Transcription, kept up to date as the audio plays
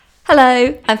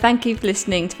Hello, and thank you for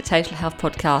listening to the Total Health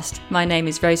Podcast. My name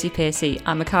is Rosie Piercy.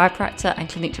 I'm a chiropractor and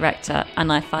clinic director,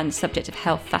 and I find the subject of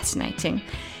health fascinating.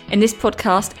 In this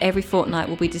podcast, every fortnight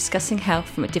we'll be discussing health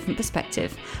from a different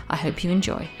perspective. I hope you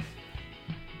enjoy.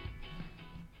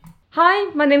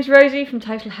 Hi, my name's Rosie from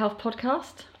Total Health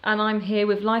Podcast, and I'm here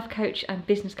with life coach and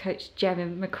business coach Gemma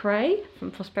McRae from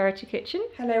Prosperity Kitchen.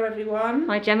 Hello everyone.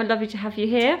 Hi Gemma, lovely to have you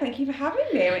here. Thank you for having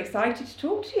me. I'm excited to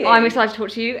talk to you. I'm excited to talk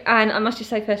to you, and I must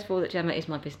just say first of all that Gemma is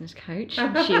my business coach.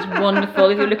 She is wonderful.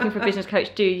 If you're looking for a business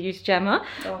coach, do use Gemma.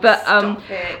 Oh, but stop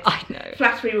it. I know.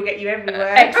 Flattery will get you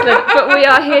everywhere. Excellent. But we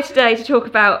are here today to talk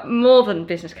about more than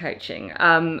business coaching,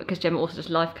 because Gemma also does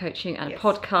life coaching and a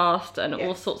podcast and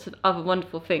all sorts of other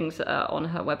wonderful things that are on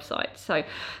her website. So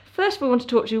first of all, I want to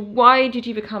talk to you, why did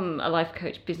you become a life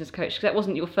coach, business coach? Because that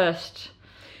wasn't your first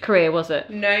career, was it?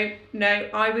 No.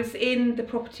 I was in the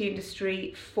property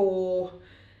industry for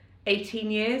 18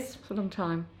 years. It's a long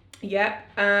time. Yeah.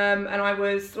 And I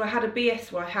had a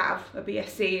BS, I have a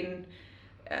BSc in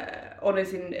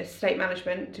honours in estate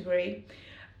management degree,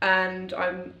 and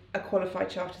I'm a qualified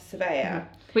chartered surveyor.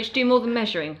 Which do more than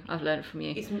measuring, I've learned from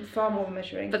you. It's far more than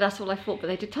measuring. But that's all I thought, but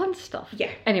they did tons of stuff.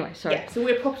 Yeah. Anyway, sorry. Yeah, so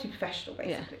we're a property professional,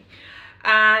 basically. Yeah.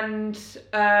 And so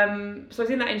I was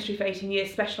in that industry for 18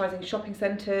 years, specialising in shopping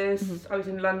centres. I was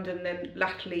in London, then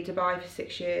latterly Dubai for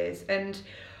 6 years. And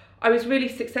I was really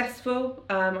successful.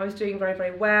 I was doing very,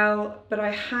 very well. But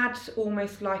I had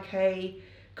almost like a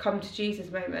come to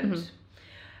Jesus moment.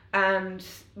 And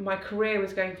my career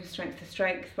was going from strength to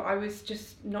strength, but I was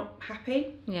just not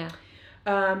happy. Yeah.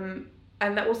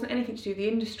 And that wasn't anything to do with the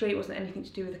industry, it wasn't anything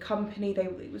to do with the company, they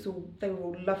were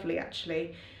all lovely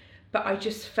actually, but I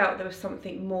just felt there was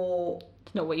something more.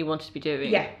 It's not what you wanted to be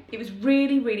doing. Yeah, it was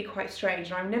really, really quite strange,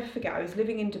 and I'll never forget, I was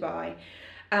living in Dubai,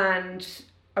 and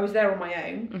I was there on my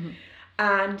own,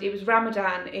 and it was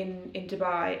Ramadan in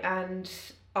Dubai, and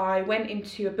I went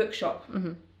into a bookshop,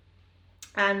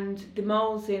 and the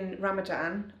malls in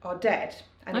Ramadan are dead,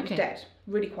 and it was dead,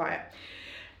 really quiet.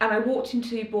 And I walked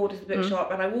into Borders, the bookshop,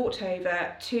 and I walked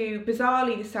over to,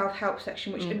 bizarrely, the self-help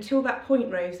section, which until that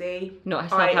point, Rosie,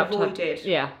 I avoided.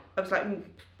 Yeah. I was like,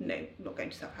 no, I'm not going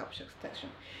to self-help section.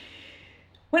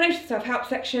 Went over to the self-help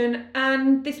section,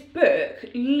 and this book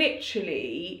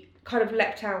literally kind of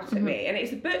leapt out at me. And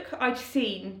it's a book I'd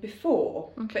seen before,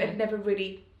 but had never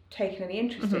really taken any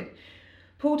interest in.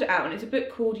 Pulled it out, and it's a book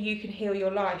called You Can Heal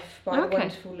Your Life by the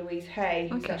wonderful Louise Hay,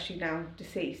 who's actually now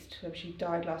deceased. She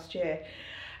died last year.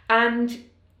 And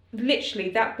literally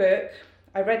that book,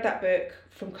 I read that book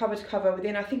from cover to cover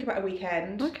within, I think, about a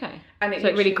weekend. Okay. And it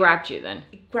really grabbed you then?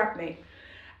 It grabbed me.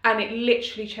 And it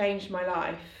literally changed my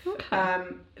life. Okay.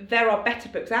 There are better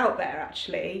books out there,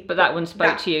 actually. But that one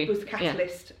spoke to you. That was the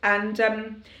catalyst.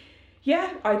 Yeah.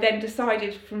 And I then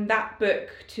decided from that book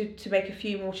to make a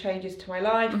few more changes to my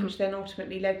life, which then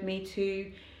ultimately led me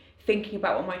to thinking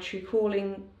about what my true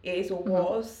calling is or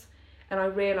was. And I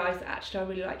realised that actually I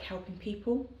really like helping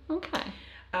people. Okay.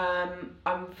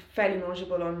 I'm fairly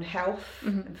knowledgeable on health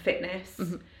and fitness,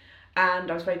 and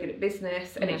I was very good at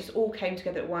business, and it just all came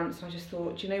together at once. And I just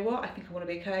thought, do you know what? I think I want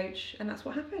to be a coach, and that's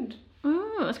what happened.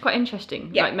 Oh, that's quite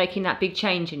interesting. Yeah. Like making that big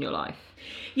change in your life.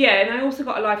 Yeah, and I also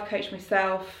got a life coach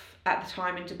myself at the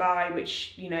time in Dubai,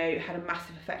 which, you know, had a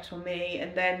massive effect on me.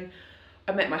 And then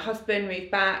I met my husband,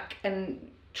 moved back,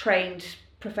 and trained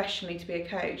professionally to be a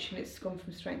coach, and it's gone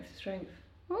from strength to strength.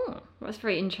 Oh, that's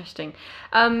very interesting.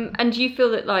 And do you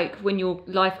feel that, like, when you're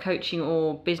life coaching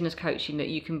or business coaching, that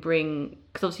you can bring,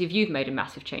 because obviously if you've made a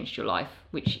massive change to your life,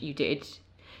 which you did,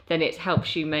 then it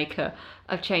helps you make a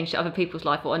change to other people's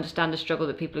life, or understand the struggle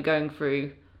that people are going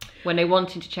through when they're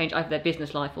wanting to change either their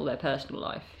business life or their personal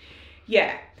life?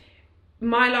 Yeah.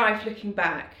 My life, looking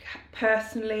back,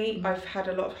 personally, I've had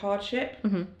a lot of hardship.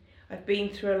 I've been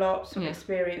through a lot, I've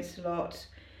experienced a lot.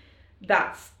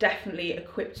 That's definitely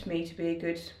equipped me to be a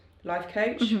good life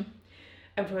coach.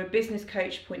 And from a business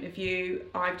coach point of view,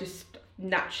 I've just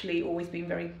naturally always been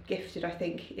very gifted, I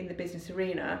think, in the business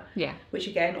arena. Yeah. Which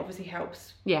again, obviously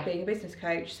helps being a business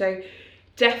coach. So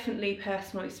definitely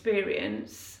personal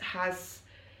experience has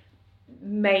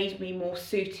made me more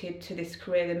suited to this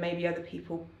career than maybe other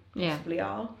people possibly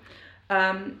are.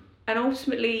 And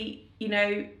ultimately, you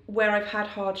know, where I've had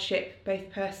hardship, both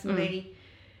personally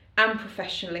and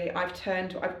professionally,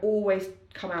 I've always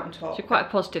come out on top. So you're quite a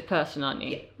positive person, aren't you?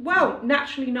 Yeah. Well,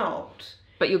 naturally not.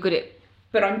 But you're good at...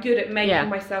 But I'm good at making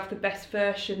myself the best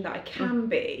version that I can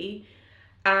be.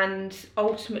 And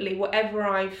ultimately, wherever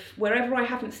I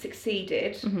haven't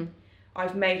succeeded,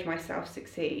 I've made myself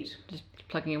succeed. Just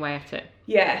plugging away at it.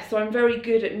 Yeah, so I'm very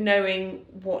good at knowing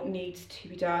what needs to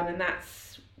be done, and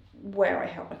that's where I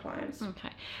help my clients. Okay.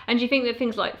 And do you think that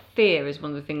things like fear is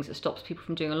one of the things that stops people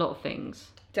from doing a lot of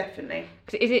things? Definitely.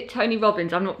 Is it Tony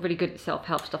Robbins? I'm not really good at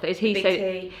self-help stuff. Is he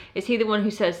the one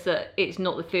who says that it's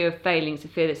not the fear of failing, it's the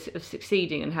fear of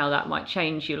succeeding, and how that might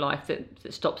change your life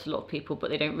that stops a lot of people, but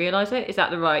they don't realise it? Is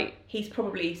that the right? He's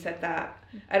probably said that,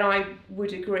 and I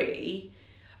would agree.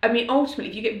 I mean, ultimately,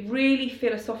 if you get really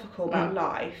philosophical about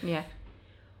life,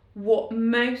 what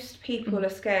most people are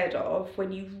scared of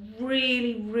when you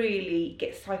really, really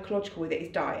get psychological with it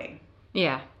is dying.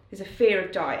 Yeah. There's a fear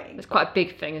of dying. It's quite a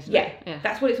big thing, isn't it? Yeah,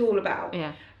 that's what it's all about.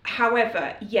 Yeah.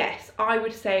 However, yes, I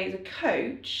would say as a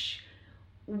coach,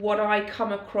 what I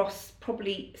come across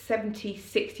probably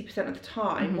 70-60% of the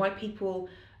time, why people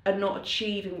are not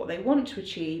achieving what they want to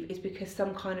achieve is because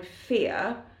some kind of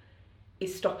fear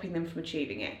is stopping them from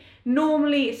achieving it.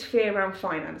 Normally, it's fear around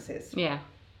finances. Yeah.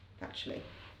 Actually.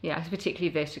 Yeah, particularly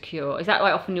if they're secure. Is that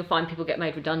why often you'll find people get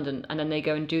made redundant and then they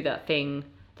go and do that thing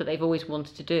that they've always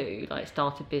wanted to do, like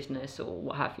start a business or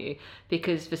what have you,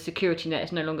 because the security net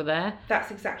is no longer there. That's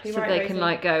exactly right. So they can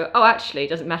like go, oh, actually, it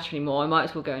doesn't matter anymore. I might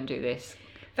as well go and do this.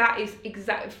 That is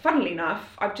exactly. Funnily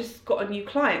enough, I've just got a new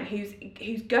client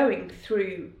who's going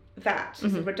through that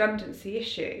as a redundancy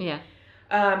issue. Yeah.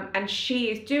 And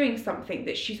she is doing something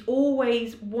that she's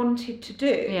always wanted to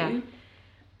do. Yeah.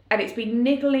 And it's been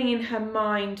niggling in her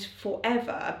mind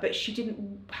forever, but she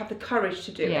didn't have the courage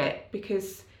to do it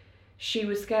because she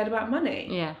was scared about money.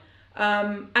 Yeah.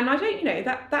 And I don't,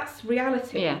 that's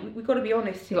reality. Yeah. We've got to be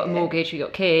honest here. You've got a mortgage, you've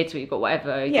got kids, or you've got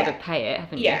whatever, you've got to pay it,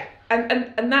 haven't you? Yeah.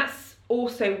 And that's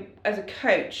also, as a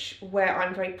coach, where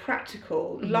I'm very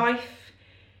practical. Life,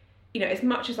 as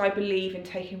much as I believe in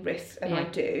taking risks, and I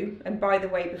do, and by the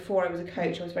way, before I was a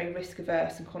coach, I was very risk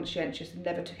averse and conscientious and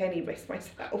never took any risks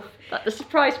myself. That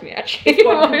surprised me, actually. It's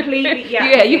gone completely,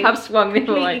 you have swung me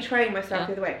completely trained myself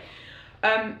the other way.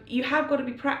 You have got to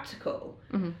be practical.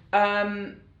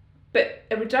 But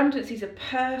a redundancy is a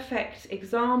perfect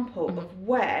example of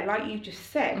where, like you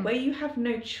just said, where you have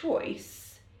no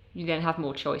choice. You then have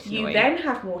more choice. You then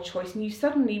have more choice, and you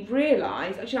suddenly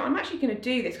realise, actually, I'm actually going to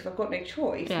do this because I've got no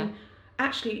choice. Yeah. And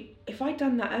actually, if I'd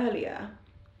done that earlier,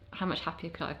 how much happier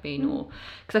could I have been? Or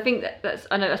because I think that's,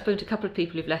 I know I've spoken to a couple of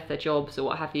people who've left their jobs or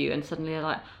what have you, and suddenly they're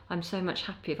like, I'm so much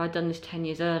happier. If I'd done this 10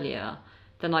 years earlier,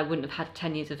 then I wouldn't have had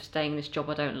 10 years of staying in this job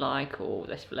I don't like, or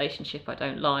this relationship I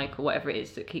don't like, or whatever it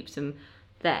is that keeps them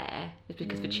there. It's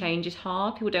because the change is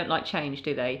hard. People don't like change,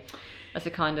 do they? That's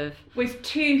a kind of... There's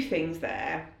two things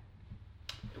there.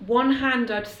 One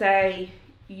hand, I'd say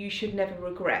you should never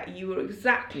regret. You were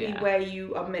exactly where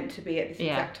you are meant to be at this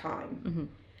exact time.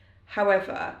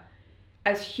 However,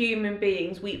 as human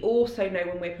beings, we also know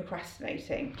when we're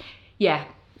procrastinating. Yeah.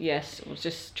 Yes, or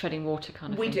just treading water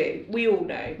kind of thing. We do. We all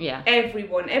know. Yeah.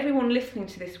 Everyone listening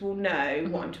to this will know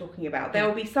what I'm talking about. There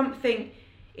will be something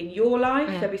in your life,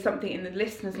 there'll be something in the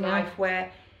listener's life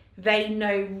where they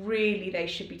know really they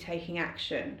should be taking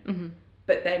action,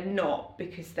 but they're not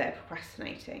because they're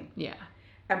procrastinating. Yeah.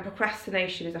 And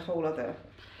procrastination is a whole other...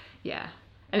 Yeah.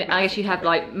 And I guess you have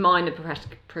like minor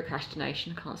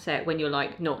procrastination, I can't say it, when you're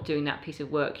like not doing that piece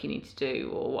of work you need to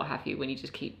do or what have you, when you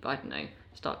just keep, I don't know,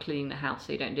 start cleaning the house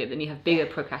so you don't do it. Then you have bigger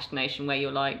procrastination where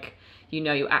you're like,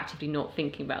 you're actively not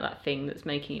thinking about that thing that's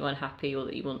making you unhappy or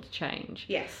that you want to change.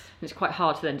 Yes. And it's quite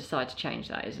hard to then decide to change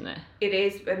that, isn't it? It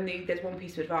is, and there's one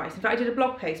piece of advice. In fact, I did a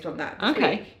blog post on that this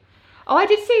week. Oh, I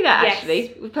did see that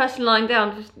actually. With the person lying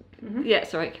down. Yeah,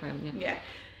 sorry, carry on. Yeah.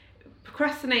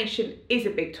 Procrastination is a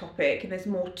big topic and there's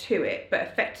more to it, but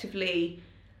effectively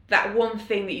that one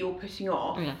thing that you're putting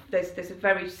off, there's a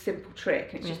very simple trick,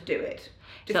 and it's just do it.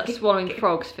 Just that swallowing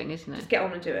frogs thing, isn't it? Just get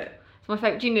on and do it. It's my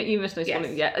favourite. You must know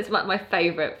swallowing. Yeah, it's my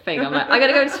favourite thing. I'm like, I'm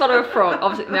gonna go and swallow a frog.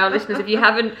 Obviously, now listeners, if you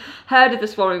haven't heard of the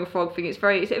swallowing a frog thing, is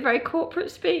it a very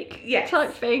corporate speak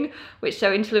type thing? Which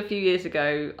so until a few years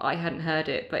ago I hadn't heard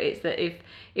it, but it's that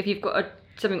if you've got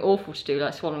something awful to do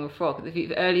like swallowing a frog, if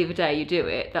the earlier the day you do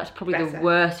it, that's probably the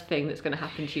worst thing that's going to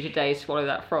happen to you today is swallow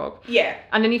that frog. Yeah.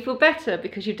 And then you feel better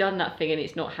because you've done that thing and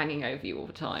it's not hanging over you all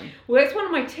the time. Well, it's one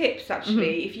of my tips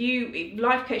actually. If you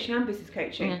life coaching and business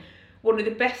coaching, one of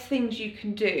the best things you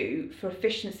can do for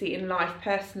efficiency in life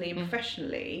personally and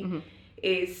professionally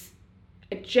is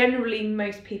generally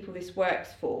most people this works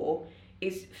for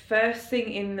is first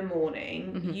thing in the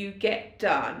morning, you get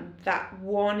done that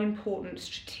one important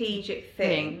strategic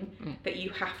thing that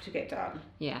you have to get done.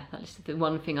 Yeah, that's the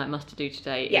one thing I must do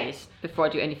today is, before I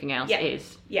do anything else,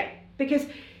 is. Yeah, because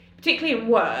particularly in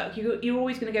work, you're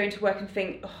always going to go into work and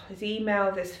think, oh, there's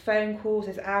email, there's phone calls,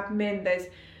 there's admin, there's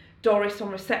Doris on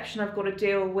reception I've got to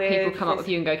deal with. People come up with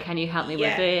you and go, can you help me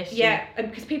with this? Yeah, and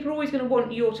because people are always going to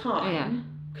want your time,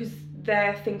 because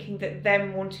they're thinking that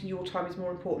them wanting your time is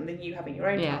more important than you having your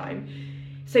own time.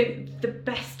 So the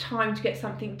best time to get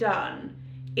something done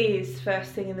is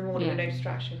first thing in the morning with no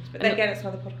distractions. But then again, it's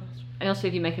another podcast. And also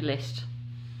if you make a list,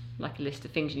 like a list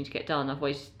of things you need to get done,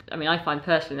 I find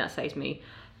personally that saves me,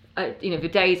 the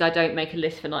days I don't make a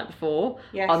list for the night before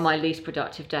are my least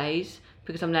productive days,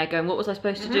 because I'm there going, what was I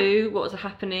supposed to do? What was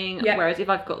happening? Whereas if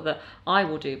I've got I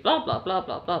will do blah, blah, blah,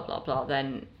 blah, blah, blah, blah,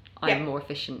 then I'm more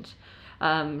efficient.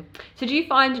 So do you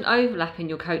find an overlap in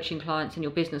your coaching clients and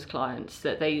your business clients,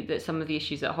 that some of the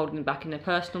issues that are holding them back in their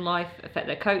personal life affect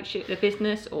their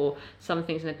business, or some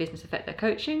things in their business affect their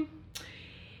coaching?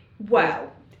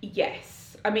 Well,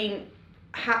 yes. I mean,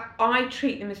 I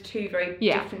treat them as two very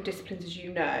different disciplines, as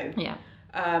you know. Yeah.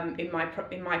 In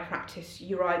my practice,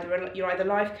 you're either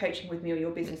life coaching with me or you're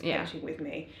business coaching with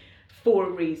me, for a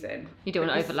reason. You don't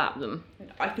want to overlap them.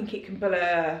 I think it can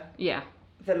blur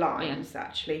the lines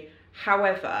actually.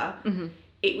 However,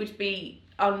 it would be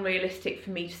unrealistic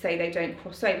for me to say they don't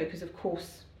cross over, because of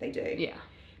course they do. Yeah.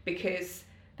 Because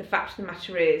the fact of the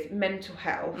matter is, mental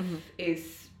health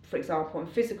is, for example, and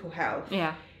physical health,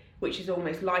 which is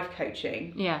almost life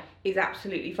coaching, is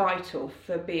absolutely vital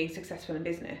for being successful in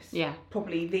business. Yeah.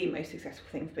 Probably the most successful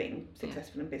thing for being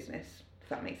successful in business, if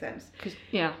that makes sense.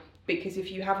 Because if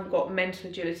you haven't got mental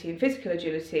agility and physical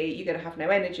agility, you're going to have no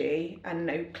energy and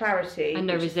no clarity. And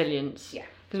no resilience. Yeah.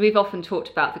 Because we've often talked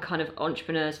about the kind of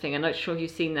entrepreneurs thing. I'm not sure if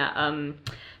you've seen that. I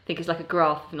think it's like a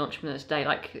graph of an entrepreneur's day.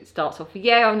 Like it starts off with,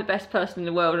 I'm the best person in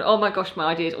the world. And oh my gosh, my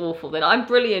idea is awful. Then I'm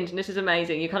brilliant and this is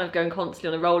amazing. You're kind of going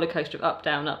constantly on a roller coaster of up,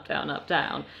 down, up, down, up,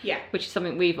 down. Yeah. Which is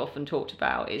something we've often talked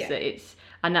about, is that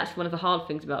and that's one of the hard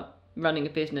things about running a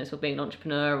business or being an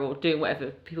entrepreneur or doing whatever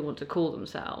people want to call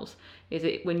themselves, is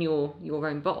that when you're your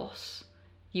own boss,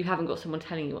 you haven't got someone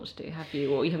telling you what to do, have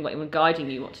you? Or you haven't got anyone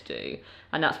guiding you what to do.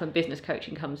 And that's when business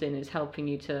coaching comes in, is helping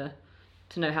you to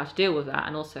know how to deal with that,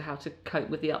 and also how to cope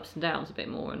with the ups and downs a bit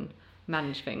more and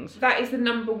manage things. That is the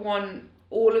number one.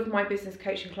 All of my business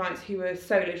coaching clients who are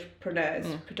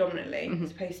solopreneurs predominantly,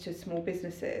 as opposed to small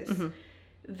businesses,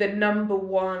 the number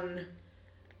one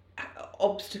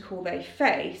obstacle they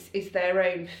face is their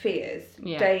own fears,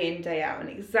 day in, day out. And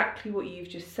exactly what you've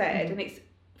just said. And it's,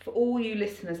 for all you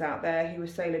listeners out there who are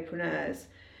solopreneurs,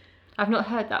 I've not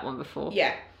heard that one before.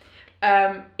 Yeah.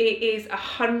 It is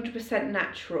 100%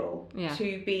 natural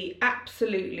to be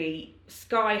absolutely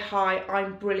sky high,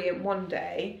 I'm brilliant one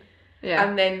day,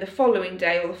 and then the following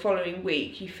day or the following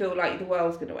week you feel like the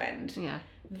world's going to end. Yeah.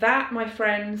 That, my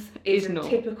friends, is a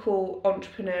typical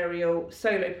entrepreneurial,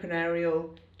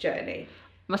 soloprenarial journey.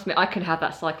 Must admit, I can have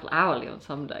that cycle hourly on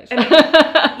some days. And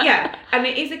and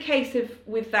it is a case of,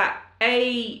 with that,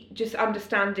 A, just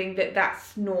understanding that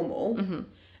that's normal,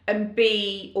 and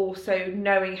B, also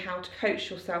knowing how to coach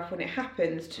yourself when it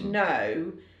happens, to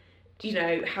know,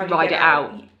 how you ride it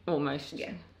out almost.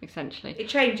 Yeah, essentially. It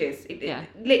changes. It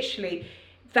literally,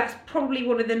 that's probably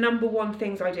one of the number one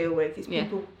things I deal with, is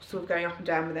people sort of going up and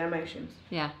down with their emotions.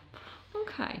 Yeah.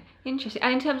 Okay, interesting.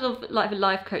 And in terms of like the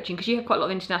life coaching, because you have quite a lot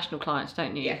of international clients,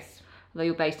 don't you? Yes. Although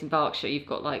you're based in Berkshire, you've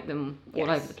got like them all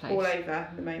over the place. All over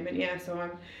at the moment,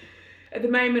 So at the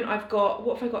moment I've got,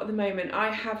 what have I got at the moment? I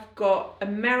have got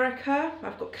America,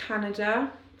 I've got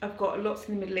Canada, I've got lots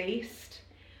in the Middle East,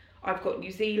 I've got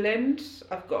New Zealand,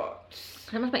 I've got...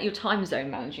 That must make your time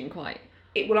zone managing quite...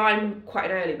 Well, I'm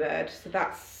quite an early bird, so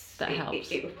that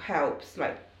helps. It helps,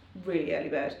 like really early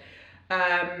bird.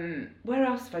 Where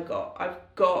else have I got? I've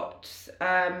got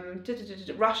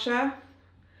Russia.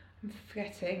 I'm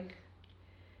forgetting.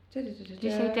 Did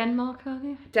you say Denmark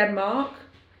earlier? Denmark.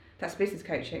 That's business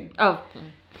coaching. Oh.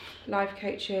 Life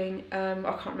coaching. I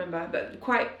can't remember, but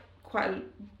quite a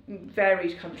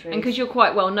varied countries. And because you're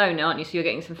quite well known now, aren't you? So you're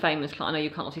getting some famous clients. I know you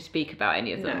can't obviously speak about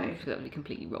any of them, because that would be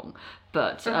completely wrong.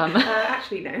 But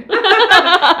actually, no.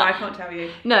 I can't tell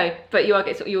you. No, but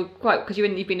you're quite, because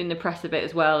you've been in the press a bit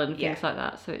as well and things like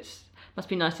that. So it's must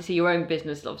be nice to see your own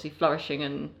business obviously flourishing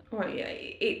and. Well, yeah,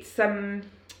 it's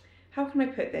how can I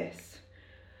put this?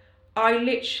 I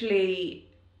literally.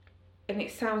 And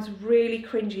it sounds really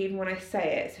cringy even when I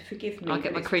say it, so forgive me. I'll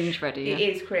get my cringe ready. It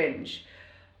is cringe.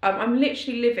 I'm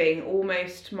literally living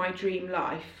almost my dream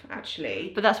life,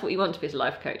 actually. But that's what you want to be as a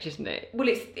life coach, isn't it? Well,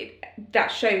 that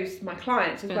shows my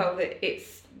clients as well that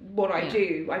it's what I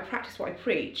do. I practice what I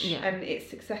preach, and it's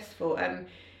successful. And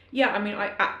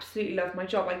I absolutely love my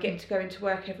job. I get to go into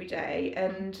work every day,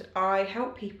 and I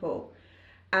help people,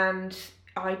 and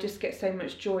I just get so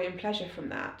much joy and pleasure from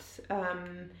that.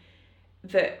 I'm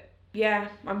very,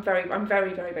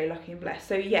 very, very lucky and blessed.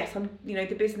 So yes, I'm,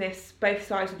 the business, both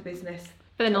sides of the business.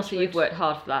 But then also you've worked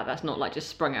hard for that. That's not like just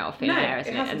sprung out of thin air,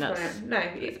 isn't it? No,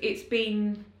 it's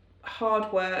been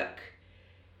hard work,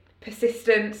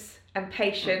 persistence and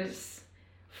patience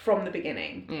from the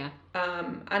beginning. Yeah.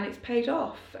 And it's paid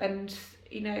off, and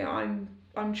you know,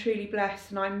 I'm truly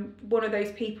blessed, and I'm one of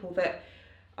those people that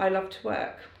I love to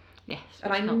work. Yes.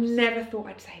 And I never thought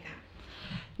I'd say that.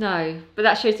 No, but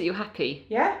that shows that you're happy.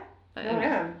 Yeah, I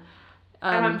am.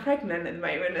 And I'm pregnant at the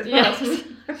moment as well.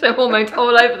 Yes. So hormones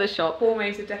all over the shop.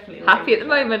 Hormones are definitely happy at the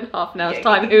moment. Half an hour's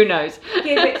time, who knows?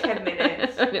 Give it 10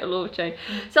 minutes. And it'll all change.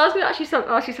 So I was going to actually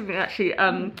ask you something actually,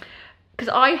 because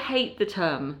I hate the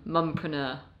term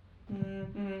mumpreneur.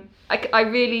 Mm-hmm.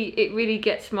 It really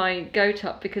gets my goat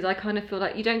up, because I kind of feel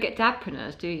like you don't get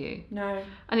dadpreneurs, do you? No.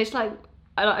 And it's like,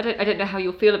 I don't know how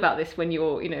you'll feel about this when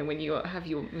you're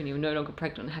no longer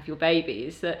pregnant and have your baby,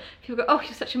 is that people go, oh,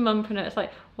 you're such a mumpreneur. It's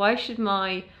like, why should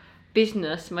my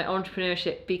business, my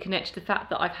entrepreneurship be connected to the fact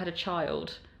that I've had a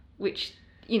child? Which,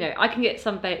 you know, I can get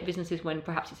some businesses when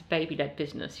perhaps it's a baby-led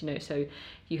business, you know, so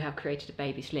you have created a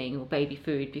baby sling or baby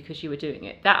food because you were doing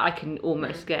it. That I can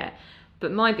almost get.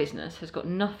 But my business has got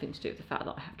nothing to do with the fact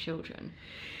that I have children.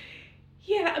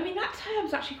 Yeah, I mean, that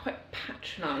term's actually quite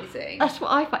patronising. That's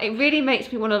what I find. It really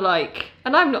makes me want to, like,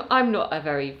 and I'm not a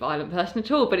very violent person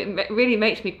at all, but it really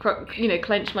makes me,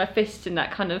 clench my fists in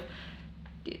that kind of,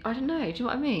 I don't know, do you know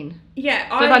what I mean? Yeah,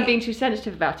 but if I'm being too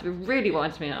sensitive about it, it really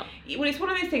winds me up. Well, it's one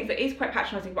of those things that is quite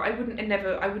patronising, but I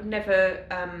would never,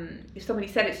 if somebody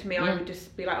said it to me, I would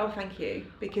just be like, oh, thank you,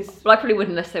 because... Well, I probably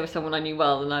wouldn't unless they were someone I knew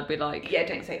well, and I'd be like... Yeah,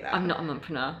 don't say that. I'm not a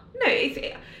mumpreneur.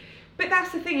 No, but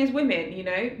that's the thing as women, you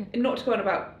know, and not to go on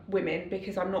about women,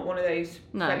 because I'm not one of those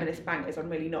feminist bangers, I'm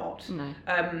really not. No.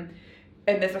 And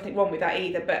there's nothing wrong with that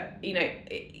either, but, you know,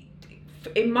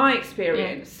 in my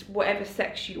experience, whatever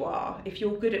sex you are, if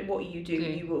you're good at what you do,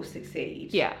 you will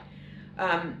succeed. Yeah.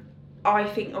 I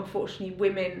think, unfortunately,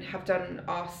 women have done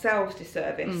ourselves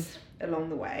disservice along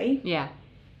the way. Yeah.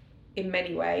 In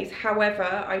many ways. However,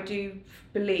 I do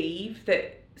believe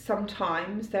that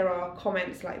sometimes there are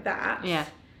comments like that. Yeah.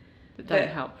 That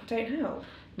don't help.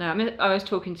 No, I mean, I was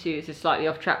talking to, this is slightly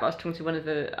off track, but I was talking to one of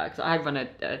the, because I run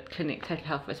a clinic, Total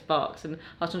Health for Sparks, and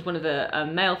I was talking to one of the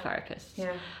male therapists,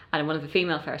 and one of the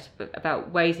female therapists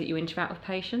about ways that you interact with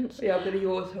patients. Yeah, I'm going to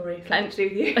yours, sorry. Something to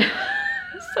do with you.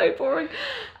 So boring.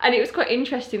 And it was quite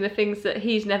interesting, the things that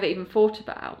he's never even thought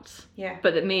about. Yeah.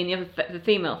 But that me and the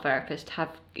female therapist have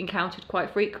encountered quite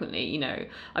frequently, you know.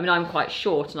 I mean, I'm quite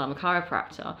short and I'm a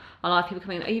chiropractor, and I have people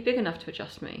coming in, are you big enough to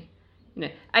adjust me? You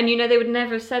know, and you know, they would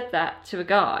never have said that to a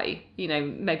guy, you know,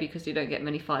 maybe because you don't get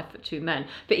many 5'2" men,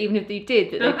 but even if they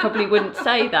did, that they probably wouldn't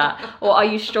say that. Or are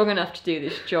you strong enough to do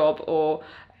this job? Or,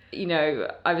 you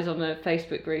know, I was on a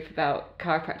Facebook group about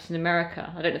chiropractors in America.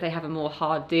 I don't know if they have a more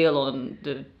hard deal on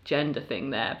the gender thing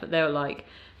there, but they were like,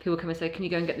 people come and say, can you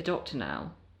go and get the doctor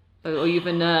now? Or you're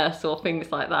a nurse, or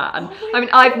things like that. And I mean,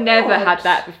 I've never had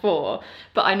that before,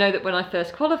 but I know that when I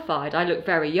first qualified, I looked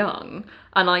very young,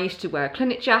 and I used to wear a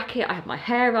clinic jacket, I had my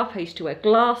hair up, I used to wear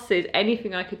glasses,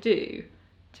 anything I could do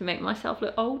to make myself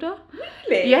look older.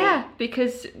 Really? Yeah,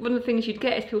 because one of the things you'd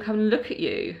get is people come and look at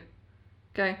you,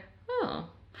 going, oh,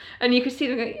 and you could see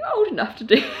them going, you're old enough to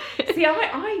do it. See,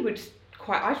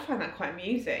 I'd find that quite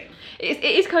amusing. It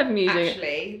is kind of amusing,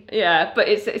 actually. Yeah, but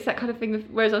it's that kind of thing.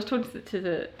 Whereas I was talking to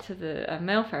the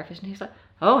male therapist, and he's like,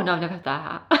 "Oh no, I've never had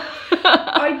that."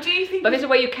 I do think, but there's a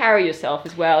way you carry yourself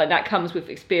as well, and that comes with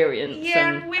experience. Yeah,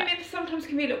 and women sometimes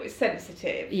can be a little bit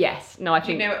sensitive. Yes, no, I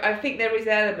think. You know, I think there is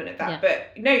an element of that. Yeah.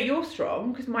 But no, you're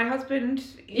strong, because my husband,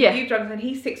 you've done, and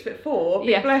he's 6'4",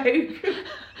 big bloke,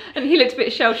 and he looked a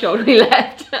bit shell-shocked when he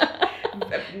left.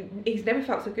 He's never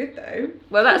felt so good though.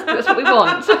 Well, that's what we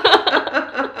want.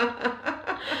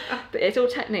 But it's all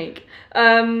technique.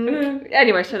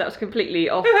 Anyway, so that was completely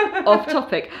off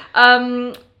topic.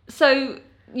 So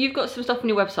you've got some stuff on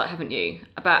your website, haven't you?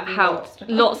 About how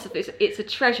lots of it's a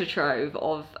treasure trove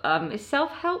of is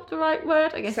self-help the right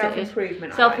word? I guess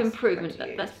self-improvement.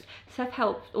 Self-improvement. That's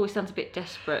self-help always sounds a bit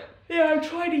desperate. Yeah, I'm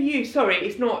trying to use. Sorry,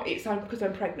 it's because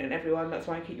I'm pregnant. Everyone, that's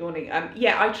why I keep yawning.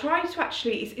 Yeah, I try to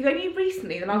actually. It's only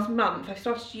recently, the last month, I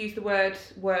started to use the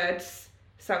words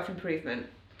self-improvement.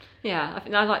 Yeah, I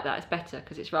think I like that. It's better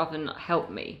because it's rather than help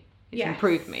me, it's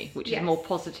improve me, which is more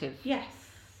positive. Yes,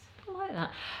 I like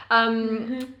that.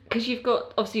 Because you've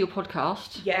got obviously your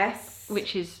podcast. Yes,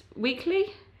 which is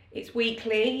weekly. It's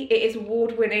weekly. It is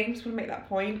award-winning. Just want to make that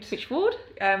point. Which award?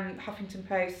 Huffington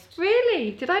Post.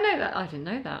 Really? Did I know that? I didn't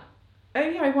know that. Oh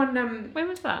yeah, I won. When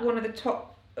was that? One of the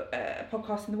top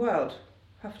podcasts in the world.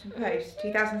 Huffington Post,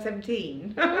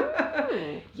 2017.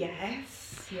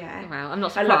 Yes. Yeah. Wow, I'm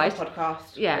not surprised. I love the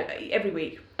podcast. Yeah. Every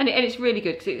week. And it's really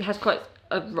good because it has quite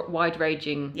a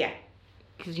wide-ranging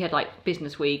because you had like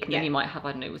business week, and then Yeah. you might have,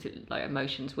 I don't know, was it like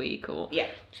emotions week or Yeah.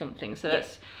 something? So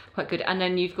that's quite good. And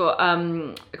then you've got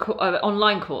an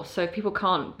online course. So if people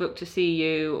can't book to see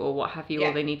you or what have you,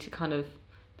 or they need to kind of,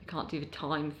 they can't do the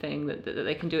time thing, that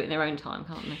they can do it in their own time,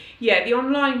 can't they? Yeah, the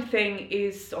online thing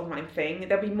is online thing.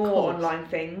 There'll be more online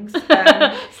things.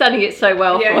 Selling it so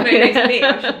well. Yeah, for no, it's me.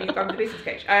 I'm the business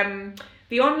coach.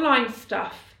 The online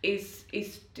stuff is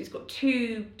it's got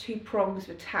two prongs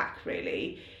of attack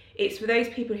really. It's for those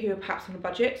people who are perhaps on a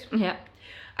budget. Yeah.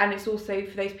 And it's also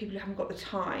for those people who haven't got the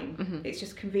time. Mm-hmm. It's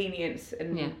just convenience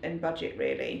and budget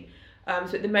really.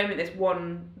 So at the moment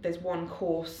there's one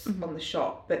course on the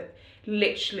shop, but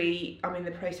literally I'm in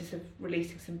the process of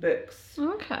releasing some books.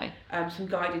 Okay. Some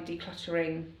guided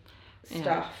decluttering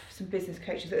stuff, some business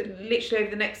coaches. Literally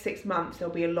over the next 6 months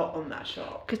there'll be a lot on that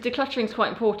shop. Because decluttering is quite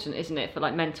important, isn't it, for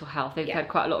like mental health? They've had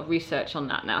quite a lot of research on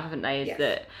that now, haven't they?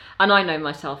 That, and I know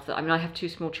myself that, I mean, I have 2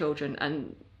 small children,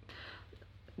 and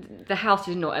the house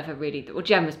is not ever really, well,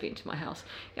 Gemma's been to my house.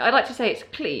 I'd like to say it's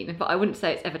clean, but I wouldn't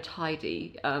say it's ever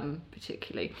tidy,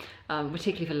 particularly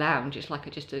for lounge. It's like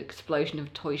just an explosion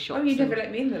of toy shops. Oh, you never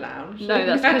let me in the lounge. No,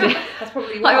 that's because that's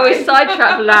probably why. I always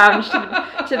sidetrack lounge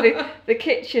to the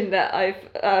kitchen that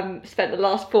I've spent the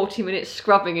last 40 minutes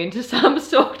scrubbing into some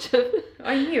sort of.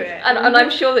 I knew it. And I'm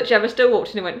sure that Gemma still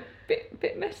walked in and went,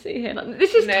 bit messy here. Like,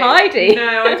 this is tidy.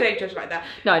 No, I don't judge like that.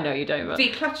 No, you don't. But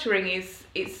Decluttering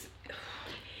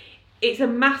it's a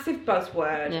massive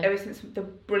buzzword ever since the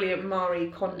brilliant Marie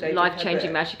Kondo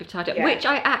Life-Changing Magic of Tidy Up, which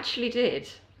I actually did.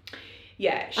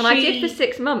 Yeah, and I did for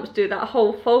 6 months do that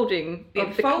whole folding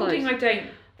of the folding clothes.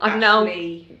 I've now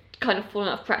kind of fallen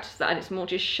out of practice that, and it's more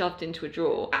just shoved into a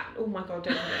drawer. Oh my god,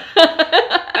 don't do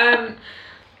it.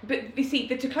 But you see,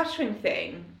 the decluttering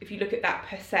thing, if you look at that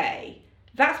per se,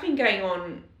 that's been going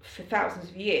on for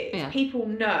thousands of years. Yeah. People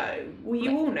know,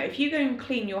 you all know, if you go and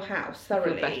clean your house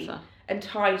thoroughly and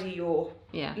tidy your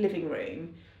living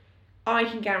room, I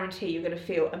can guarantee you're going to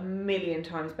feel a million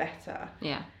times better.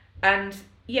 Yeah. And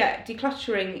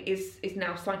decluttering is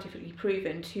now scientifically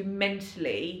proven to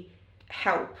mentally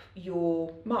help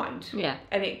your mind. Yeah.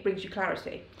 And it brings you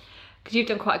clarity. Because you've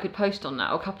done quite a good post on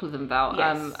that, or a couple of them, about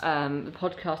the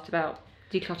podcast about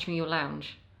decluttering your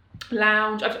lounge.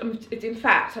 In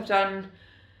fact, I've done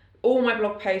all my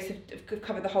blog posts have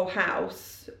covered the whole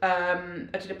house. I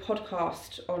did a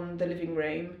podcast on the living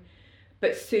room,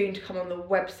 but soon to come on the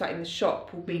website in the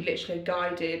shop will be literally a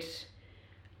guided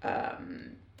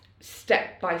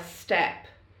step-by-step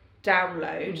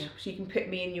download, so you can put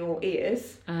me in your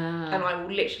ears, and I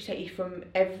will literally take you from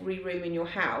every room in your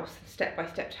house step by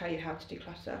step, tell you how to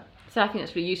declutter. So I think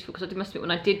that's really useful, because I must admit,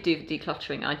 when I did do the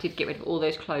decluttering, I did get rid of all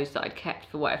those clothes that I'd kept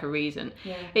for whatever reason.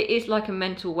 Yeah. It is like a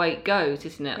mental weight goes,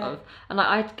 isn't it? Yeah. And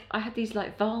like I had these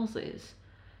like vases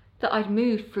that I'd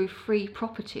moved through 3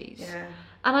 properties. Yeah.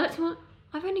 And I looked at them,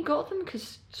 I've only got them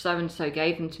because so and so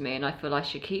gave them to me, and I feel I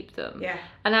should keep them. Yeah.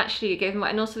 And actually, I gave them.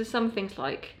 And also, there's some things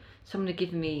like someone had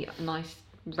given me a nice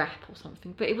wrap or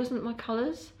something, but it wasn't my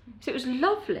colours. So it was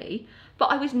lovely, but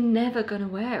I was never going to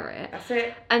wear it. That's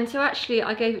it. And so actually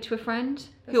I gave it to a friend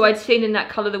who I'd seen in that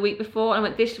colour the week before, and I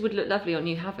went, this would look lovely on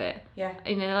you, have it. Yeah.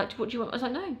 And they're like, what do you want? I was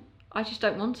like, no, I just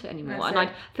don't want it anymore.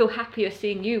 I'd feel happier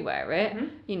seeing you wear it,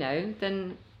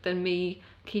 than me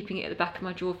keeping it at the back of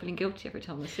my drawer feeling guilty every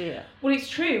time I see it. Well, it's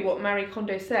true what Marie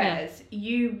Kondo says.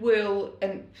 You will,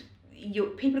 and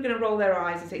people are going to roll their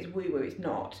eyes and say it's woo-woo, it's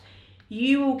not.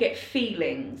 You will get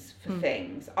feelings for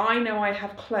things. I know I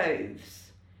have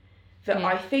clothes that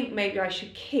I think maybe I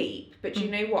should keep, but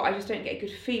you know what? I just don't get a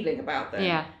good feeling about them.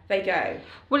 Yeah. They go.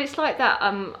 Well, it's like that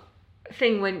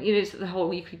thing when, the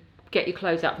whole, you could get your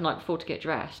clothes out the night before to get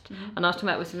dressed. Mm-hmm. And I was talking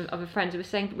about with some other friends who were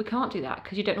saying, we can't do that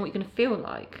because you don't know what you're going to feel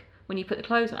like when you put the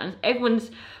clothes on.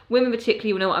 And women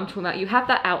particularly will know what I'm talking about. You have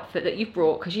that outfit that you've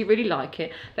brought because you really like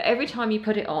it, but every time you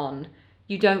put it on,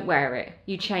 you don't wear it,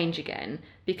 you change again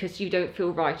because you don't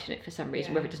feel right in it for some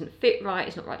reason, whether it doesn't fit right,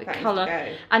 it's not right the colour,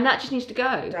 and that just needs to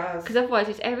go. It does. Because otherwise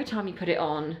it's every time you put it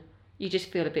on, you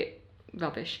just feel a bit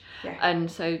rubbish. Yeah.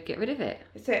 And so get rid of it.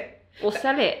 That's it. Or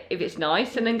sell it if it's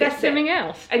nice, and then get something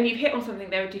else. And you've hit on something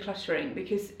there with decluttering,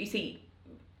 because you see,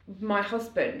 my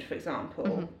husband, for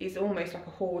example, is almost like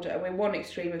a hoarder, and we're one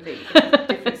extreme of these,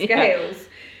 different scales.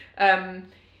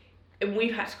 And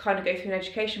we've had to kind of go through an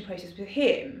education process with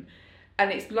him. And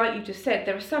it's like you just said,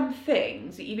 there are some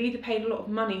things that you've either paid a lot of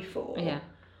money for,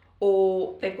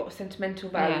 or they've got a sentimental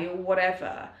value or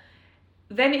whatever.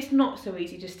 Then it's not so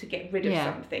easy just to get rid of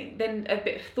something. Then a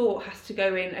bit of thought has to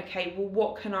go in, okay, well,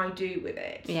 what can I do with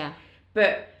it? Yeah.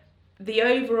 But the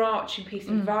overarching piece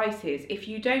of advice is, if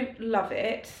you don't love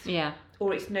it,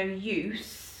 or it's no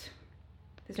use,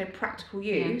 there's no practical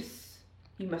use,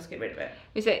 you must get rid of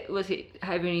it. Was it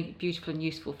have any beautiful and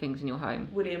useful things in your home?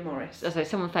 William Morris. So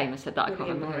someone famous said that. I can't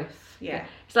William remember. Morris. Yeah.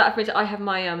 So that, for instance, I have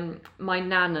my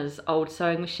nana's old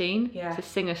sewing machine. Yeah. It's a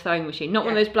Singer sewing machine, not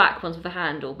one of those black ones with a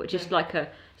handle, but just like a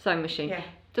sewing machine. Yeah.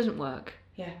 Doesn't work.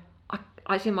 Yeah.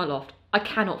 It's in my loft. I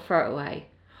cannot throw it away.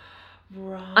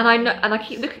 Right. And I know, and I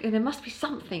keep looking, and there must be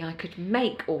something I could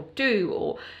make or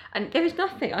do, and there is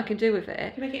nothing I can do with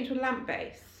it. Can you make it into a lamp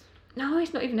base? No,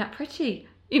 it's not even that pretty.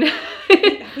 You know.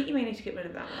 I think you may need to get rid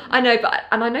of that one. I know, but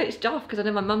I know it's daft because I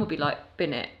know my mum would be like,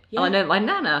 bin it. Yeah. And I know my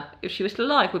nana, if she was still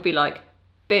alive, would be like,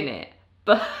 bin it.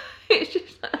 But it's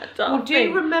just a daft Well, do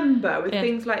thing. remember with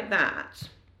things like that,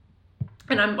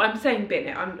 and I'm saying bin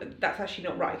it, that's actually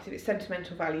not right, because if it's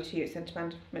sentimental value to you, it's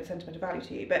sentimental value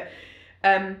to you. But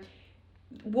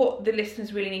what the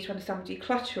listeners really need to understand with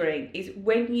decluttering is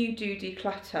when you do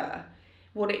declutter,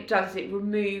 what it does is it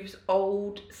removes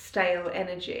old, stale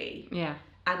energy. Yeah.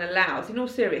 And allows, in all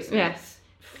seriousness,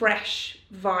 fresh,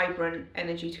 vibrant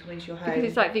energy to come into your home. Because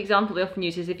it's like the example they often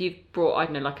use is if you've brought, I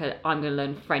don't know, like a I'm going to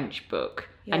learn French book,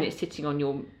 and it's sitting on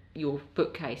your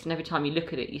bookcase, and every time you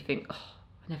look at it, you think, oh,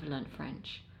 I never learned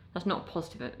French. That's not a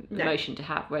positive emotion to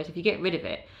have. Whereas if you get rid of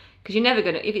it, because you're never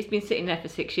going to, if it's been sitting there for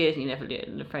 6 years and you never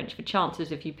learned French, the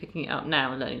chances of you picking it up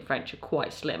now and learning French are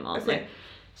quite slim, aren't they?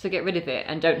 So get rid of it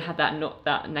and don't have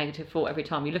that negative thought every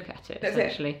time you look at it. That's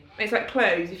essentially. It. It's like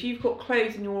clothes. If you've got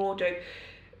clothes in your wardrobe,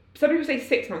 some people say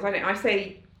 6 months. I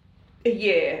say a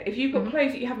year. If you've got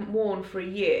clothes that you haven't worn for a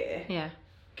year,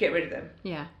 get rid of them.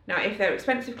 Yeah. Now, if they're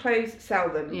expensive clothes, sell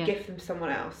them, gift them to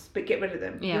someone else, but get rid of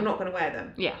them. Yeah. You're not going to wear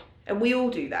them. Yeah. And we all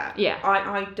do that. Yeah.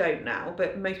 I don't now,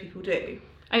 but most people do.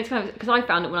 And it's kind of because I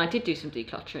found that when I did do some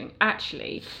decluttering,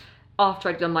 actually, after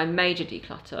I'd done my major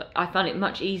declutter, I found it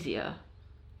much easier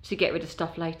to get rid of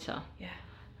stuff later. Yeah.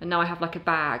 And now I have like a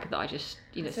bag that I just,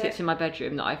 sits in my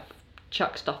bedroom that I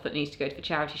chuck stuff that needs to go to the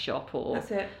charity shop or,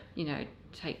 That's it.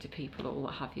 Take to people or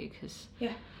what have you. Cause,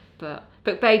 yeah. But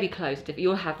baby clothes, are different.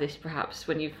 You'll have this perhaps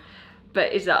when you've.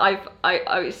 But is that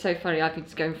it's so funny. I've been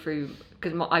going through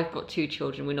because I've got 2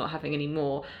 children. We're not having any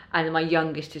more, and my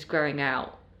youngest is growing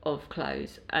out of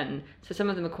clothes, and so some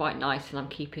of them are quite nice, and I'm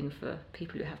keeping for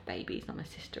people who have babies, like my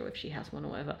sister, or if she has one or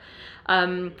whatever.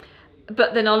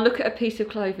 But then I'll look at a piece of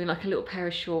clothing, like a little pair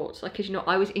of shorts. Like,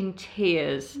 I was in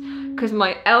tears because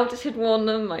my eldest had worn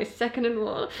them, my second had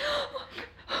worn them.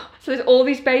 So there's all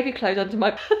these baby clothes under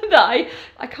my that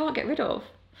I can't get rid of,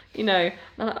 And I'm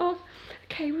like, oh,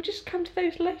 okay, we'll just come to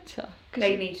those later.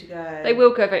 They need to go. They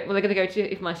will go. Well, they're going to go to,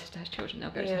 if my sister has children,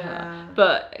 they'll go to her.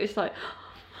 But it's like...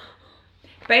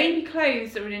 Baby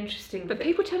clothes are an interesting But thing.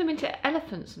 people turn them into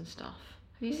elephants and stuff.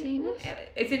 Have you seen this?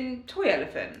 It's in toy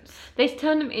elephants. They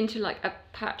turn them into like a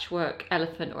patchwork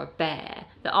elephant or a bear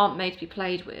that aren't made to be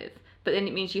played with. But then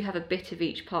it means you have a bit of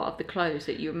each part of the clothes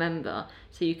that you remember,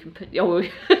 so you can put. Oh. See,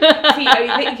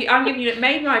 I'm giving you.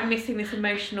 Maybe I'm missing this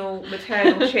emotional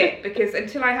maternal chip because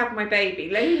until I have my baby,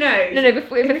 who knows? No.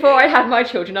 Before I had my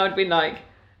children, I would be like,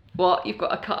 "What? You've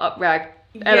got a cut up rag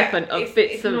elephant of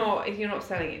bits of." You're not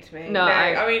selling it to me. No.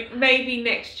 I mean, maybe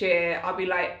next year I'll be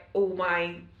like, all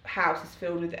my house is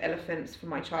filled with elephants for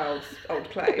my child's old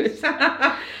clothes.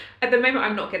 At the moment,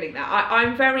 I'm not getting that.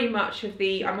 I'm very much of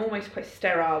the. I'm almost quite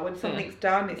sterile. When something's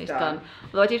done, it's done.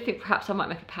 Although I did think perhaps I might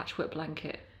make a patchwork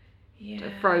blanket. Yeah.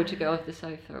 To throw to go off the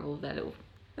sofa of all their little.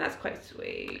 That's quite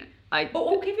sweet.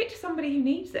 Or give it to somebody who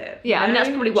needs it. Yeah, and that's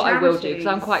probably what I will do because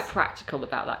I'm quite practical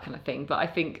about that kind of thing. But I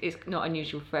think it's not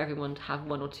unusual for everyone to have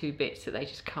 1 or 2 bits that they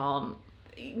just can't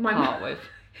part with.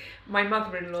 My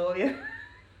mother-in-law,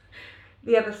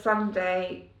 the other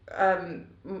Sunday,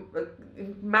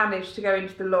 managed to go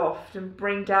into the loft and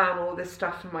bring down all this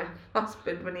stuff from my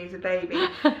husband when he was a baby.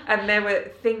 And there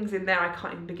were things in there I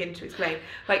can't even begin to explain.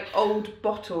 Like old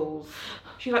bottles.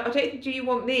 She's like, do you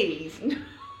want these?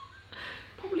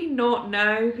 Probably not,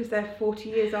 no, because they're 40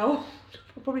 years old.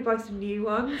 I'll probably buy some new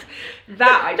ones.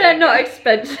 They're not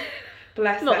expensive.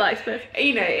 Bless not her. that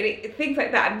expensive. Things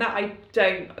like that, and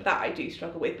that I do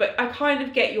struggle with. But I kind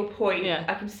of get your point. Yeah.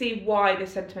 I can see why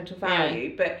there's sentimental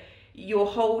value, but you're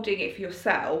holding it for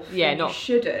yourself. Yeah, you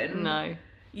shouldn't. No.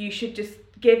 You should just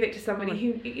give it to somebody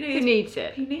who needs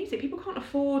it. Who needs it. People can't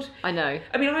afford. I know.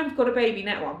 I mean, I've got a baby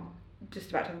now. I'm just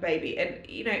about to have a baby,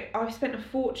 and I've spent a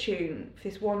fortune for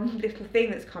this one little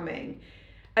thing that's coming.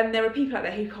 And there are people out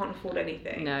there who can't afford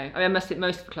anything. No, I mean, most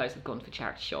of the clothes have gone for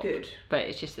charity shop. Good. But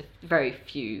it's just a very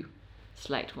few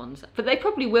select ones. But they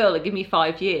probably will. Give me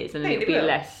 5 years, and it'll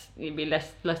be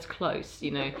less close.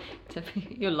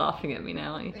 You're laughing at me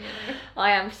now, aren't you?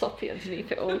 I am soppy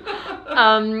underneath it all.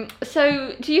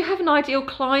 So, do you have an ideal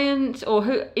client, or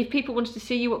who? If people wanted to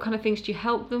see you, what kind of things do you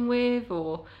help them with,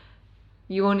 or?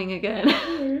 Yawning again.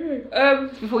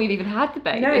 Before you've even had the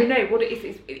baby. No. What it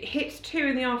is, it hits 2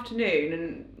 in the afternoon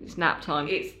and it's nap time.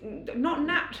 It's not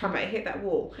nap time. It hit that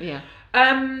wall. Yeah.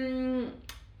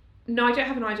 No, I don't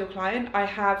have an ideal client. I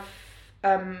have,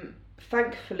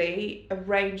 thankfully, a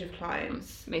range of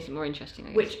clients. Makes it more interesting, I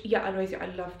guess. Which, I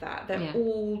love that. They're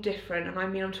all different. And I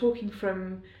mean, I'm talking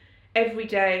from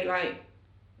everyday, like,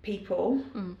 people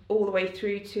all the way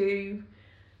through to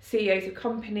CEOs of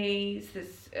companies.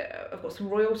 There's, I've got some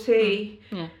royalty.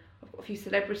 Yeah. I've got a few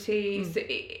celebrities.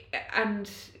 And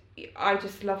I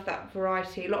just love that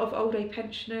variety. A lot of old age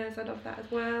pensioners, I love that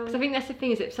as well. Because I think that's the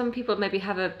thing, is that some people maybe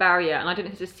have a barrier, and I don't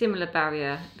know if there's a similar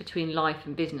barrier between life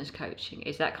and business coaching,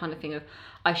 is that kind of thing of,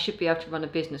 I should be able to run a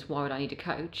business, why would I need a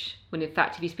coach? When in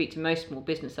fact, if you speak to most small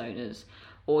business owners,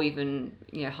 or even,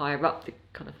 you know, higher up the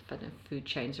kind of, I don't know if food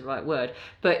chain's the right word,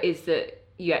 but is that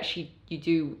you're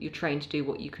trained to do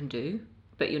what you can do,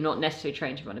 but you're not necessarily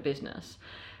trained to run a business.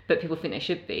 But people think they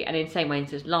should be. And in the same way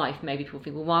as life, maybe people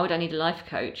think, well, why would I need a life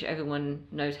coach? Everyone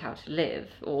knows how to live.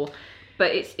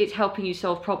 But it's helping you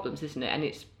solve problems, isn't it? And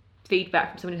it's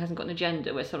feedback from someone who hasn't got an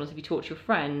agenda, where sometimes if you talk to your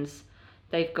friends,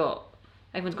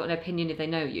 everyone's got an opinion if they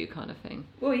know you, kind of thing.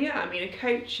 Well, yeah, I mean, a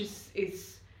coach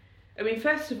is I mean,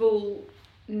 first of all,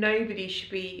 nobody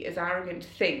should be as arrogant to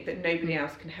think that nobody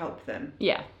else can help them.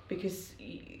 Yeah. Because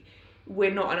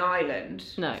we're not an island.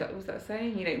 No. Was that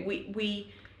saying? You know,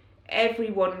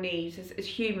 everyone needs, as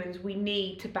humans, we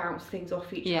need to bounce things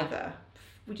off each other.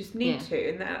 We just need to,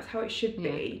 and that's how it should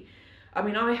be. I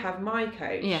mean, I have my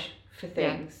coach for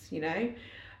things, you know.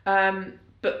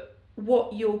 But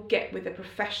what you'll get with a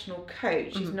professional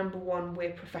coach is, number one,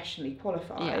 we're professionally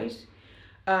qualified.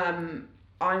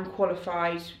 I'm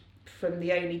qualified from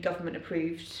the only government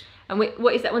approved. And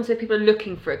what is that one? So people are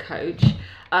looking for a coach.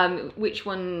 Which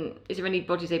one, is there any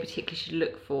bodies they particularly should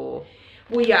look for?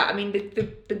 Well, yeah, I mean,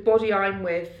 the body I'm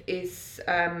with is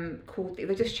called,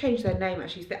 they just changed their name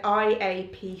actually, it's the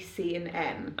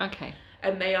IAPC&M. Okay.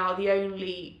 And they are the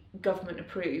only government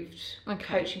approved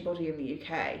coaching body in the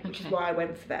UK, which is why I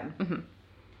went for them.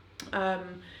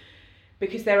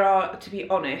 Because there are, to be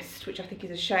honest, which I think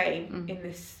is a shame, in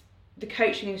this, the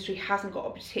coaching industry hasn't got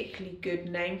a particularly good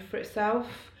name for itself.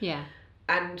 Yeah.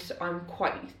 And I'm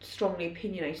quite strongly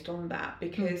opinionated on that,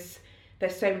 because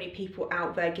there's so many people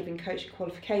out there giving coaching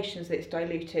qualifications that it's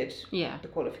diluted the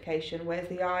qualification, whereas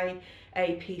the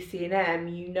IAPC&M,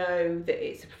 you know that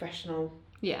it's a professional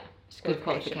it's a good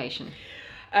qualification.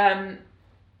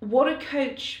 What a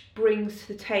coach brings to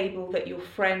the table that your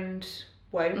friend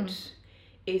won't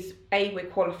is, A, we're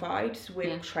qualified, so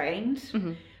we're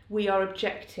trained, we are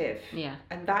objective,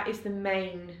 and that is the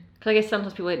main. Because I guess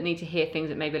sometimes people need to hear things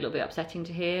that may be a little bit upsetting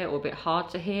to hear, or a bit hard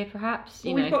to hear, perhaps.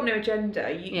 We've got no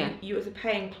agenda. You as a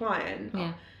paying client,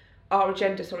 our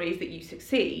agenda, is that you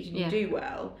succeed and you do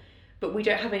well, but we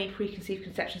don't have any preconceived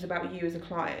conceptions about you as a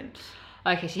client.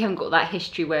 Okay, so you haven't got that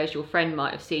history, whereas your friend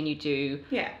might have seen you do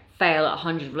fail at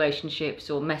 100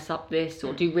 relationships, or mess up this,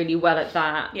 or do really well at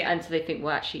that, and so they think,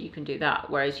 well, actually, you can do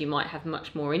that, whereas you might have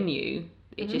much more in you.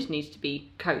 It just needs to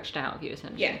be coached out of you,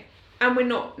 essentially. Yeah. And we're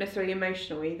not necessarily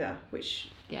emotional either, which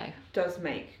does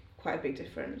make quite a big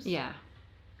difference. Yeah.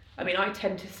 I mean, I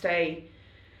tend to stay,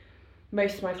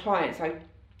 most of my clients I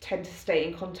tend to stay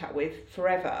in contact with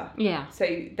forever. Yeah. So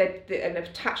an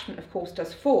attachment, of course,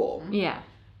 does form. Yeah.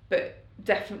 But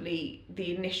definitely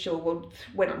the initial,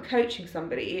 when I'm coaching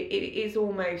somebody, it is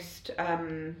almost,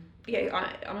 I'm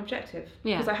objective.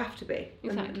 Yeah. Because I have to be.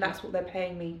 Exactly. And that's what they're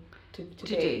paying me to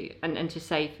do. And to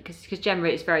say, because Gemma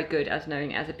is very good, as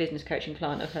a business coaching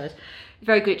client of hers,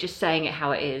 very good at just saying it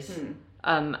how it is.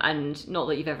 And not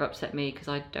that you've ever upset me, because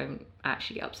I don't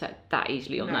actually get upset that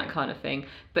easily on that kind of thing,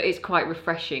 but it's quite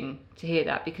refreshing to hear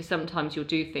that, because sometimes you'll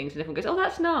do things and everyone goes, oh,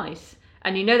 that's nice,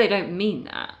 and you know they don't mean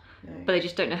that, but they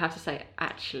just don't know how to say it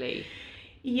actually.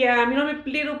 Yeah, I mean, I'm a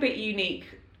little bit unique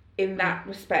in that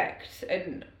respect,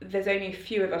 and there's only a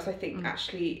few of us, I think,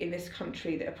 actually in this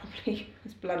country that are probably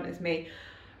as blunt as me,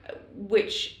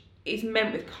 which is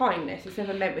meant with kindness. It's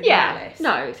never meant with malice.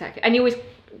 No, exactly. And you always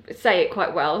say it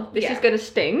quite well. This is going to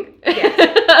sting. Yes,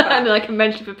 and then I can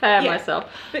mentally prepare myself.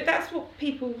 But that's what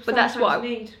people sometimes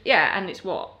need. Yeah, and it's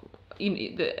what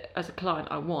as a client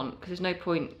I want, because there's no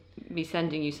point me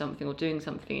sending you something or doing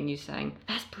something and you saying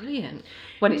that's brilliant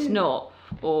when it's not.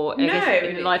 Or I guess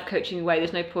in a life coaching way,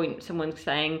 there's no point someone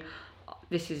saying,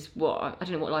 this is what, I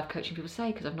don't know what life coaching people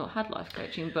say, because I've not had life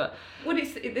coaching, but... Well,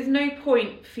 there's no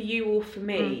point for you or for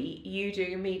me, you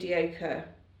doing a mediocre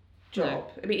job.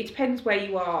 No. I mean, it depends where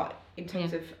you are in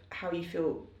terms of how you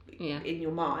feel in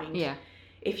your mind. Yeah.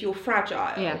 If you're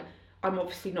fragile, I'm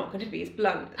obviously not going to be as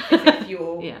blunt as if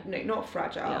you're not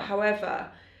fragile. Yeah.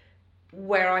 However,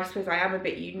 where I suppose I am a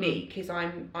bit unique is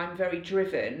I'm very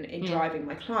driven in driving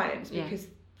my clients because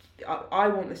I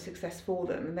want the success for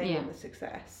them and they want the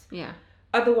success. Yeah.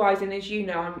 Otherwise, and as you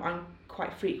know, I'm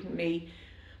quite frequently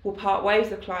will part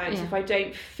ways with clients if I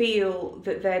don't feel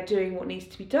that they're doing what needs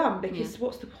to be done, because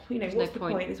what's the point? What's the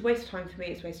point? It's a waste of time for me,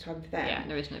 it's a waste of time for them. Yeah,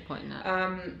 there is no point in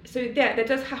that. So yeah, there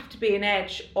does have to be an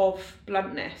edge of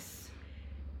bluntness,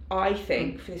 I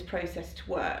think, for this process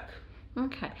to work.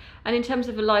 Okay. And in terms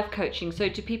of the life coaching, so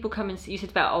do people come and see, you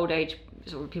said about old age,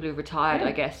 sort of people who've retired,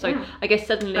 I guess. So I guess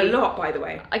suddenly... A lot, by the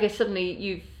way. I guess suddenly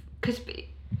you've... Because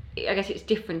I guess it's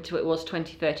different to what it was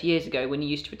 20, 30 years ago when you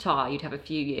used to retire. You'd have a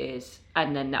few years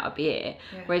and then that would be it.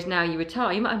 Yeah. Whereas now you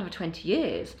retire, you might have another 20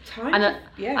 years. And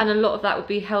a lot of that would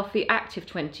be healthy, active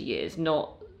 20 years,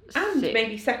 not and sick.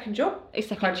 Maybe second job. A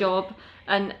second job.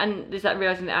 And there's that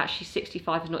realising that actually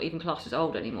 65 is not even classed as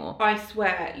old anymore. I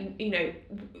swear,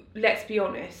 let's be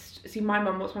honest. See,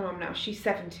 what's my mum now? She's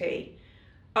 70.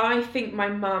 I think my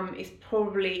mum is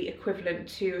probably equivalent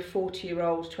to a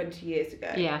 40-year-old 20 years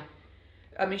ago. Yeah.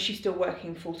 I mean, she's still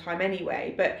working full-time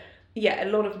anyway. But, yeah, a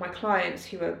lot of my clients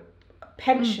who are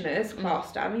pensioners,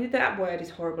 classed, I mean, that word is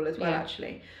horrible as well,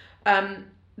 actually.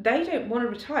 They don't want to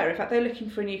retire. In fact, they're looking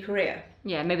for a new career.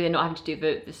 Yeah, maybe they're not having to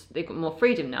do this. They've got more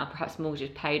freedom now. Perhaps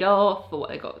mortgages paid off, or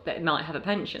what they might have a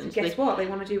pension. So guess what? They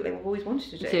want to do what they've always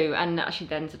wanted to do. And actually,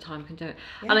 then's the time can do it.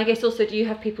 Yeah. And I guess also, do you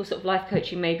have people sort of life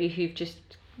coaching maybe who've just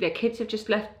their kids have just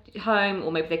left home,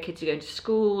 or maybe their kids are going to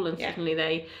school, and suddenly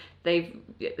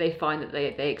they find that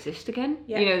they exist again.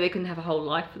 Yeah. They can have a whole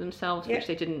life for themselves, which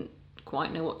they didn't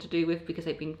quite know what to do with because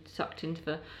they've been sucked into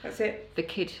the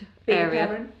kid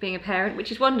area, being a parent,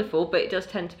 which is wonderful, but it does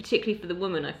tend to, particularly for the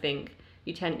woman, I think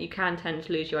you can tend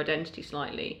to lose your identity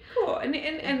slightly. Cool.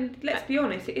 And let's be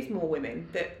honest, it is more women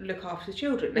that look after the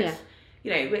children.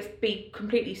 Let's be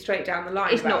completely straight down the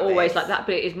line. It's not always like that,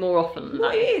 but it is more often.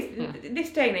 Well, it is. Yeah.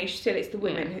 This day and age, still, it's the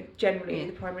women who generally are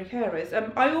the primary carers.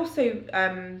 I also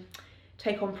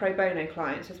take on pro bono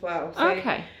clients as well.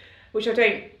 So, which I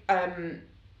don't.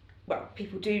 Well,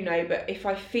 people do know, but if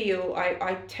I feel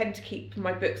I tend to keep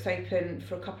my books open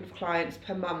for a couple of clients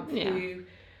per month who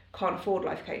can't afford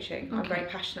life coaching. I'm very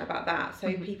passionate about that.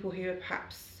 So people who are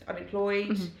perhaps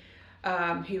unemployed, who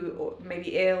are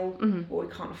maybe ill, or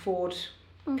can't afford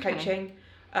coaching,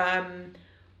 I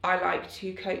like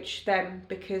to coach them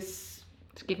because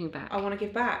it's giving back. I want to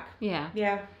give back.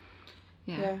 Yeah.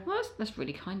 Well, that's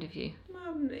really kind of you.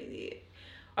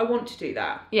 I want to do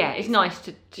that. Yeah, it's nice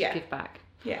to give back.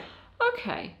 Yeah.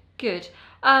 Okay, good.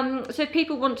 So if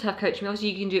people want to have coaching, obviously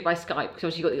you can do it by Skype because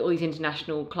obviously you've got all these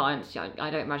international clients. I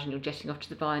don't imagine you're jetting off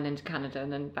to Dubai and then to Canada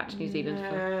and then back to New Zealand.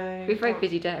 It'll be a very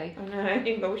busy day. I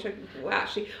know. I wish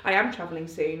actually, I am travelling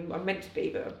soon. I'm meant to be,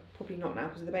 but I'm probably not now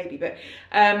because of the baby. But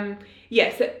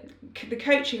so the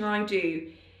coaching I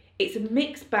do, it's a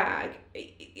mixed bag, and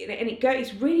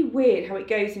it's really weird how it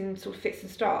goes in sort of fits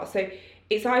and starts. So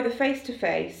it's either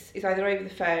face-to-face, it's either over the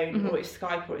phone, or it's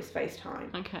Skype, or it's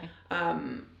FaceTime. Okay.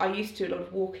 I used to do a lot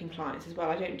of walking clients as well.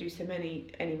 I don't do so many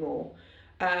anymore.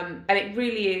 And it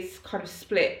really is kind of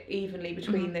split evenly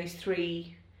between those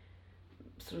three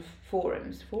sort of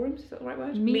forums. Forums, is that the right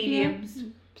word? Mediums.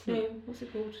 No, what's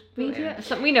it called? Media?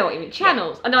 We know what you mean.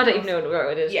 Channels. I don't even know what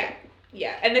word it is.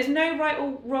 Yeah. And there's no right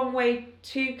or wrong way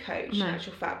to coach, in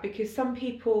actual fact, because some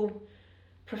people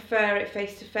prefer it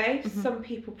face to face. Some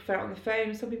people prefer it on the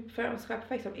phone. Some people prefer it on Skype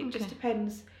or FaceTime. It just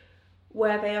depends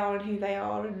where they are and who they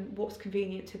are and what's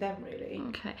convenient to them, really.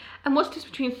 Okay. And what's the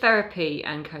difference between therapy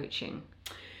and coaching?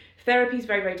 Therapy is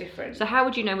very, very different. So how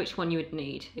would you know which one you would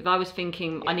need? If I was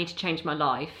thinking I need to change my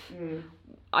life,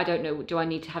 I don't know. Do I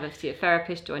need to see a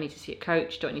therapist? Do I need to see a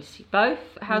coach? Do I need to see both?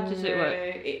 How does it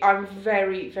work? I'm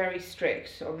very, very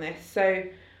strict on this. So.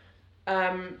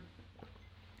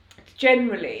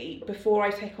 Generally, before I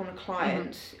take on a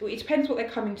client, it depends what they're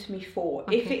coming to me for.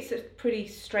 Okay. If it's a pretty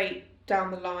straight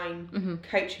down the line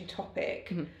coaching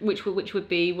topic, which would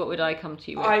be, what would I come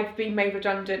to you with? I've been made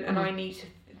redundant and I need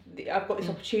to. I've got this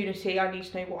opportunity. I need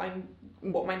to know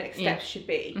what my next steps should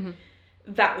be.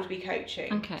 That would be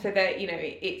coaching. Okay. So that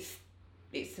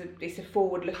it's a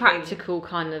forward looking, practical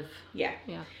kind of. Yeah.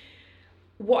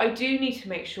 What I do need to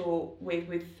make sure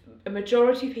with a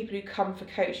majority of people who come for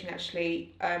coaching,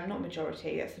 actually, not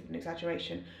majority, that's an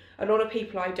exaggeration. A lot of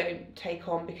people I don't take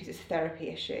on because it's a therapy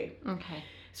issue. Okay.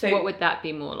 So what would that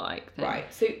be more like then?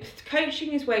 Right. So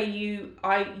coaching is where you're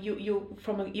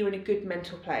in a good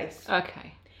mental place.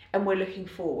 Okay. And we're looking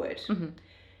forward.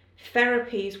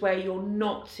 Therapy is where you're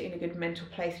not in a good mental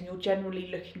place and you're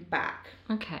generally looking back.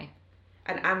 Okay.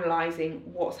 And analysing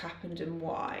what's happened and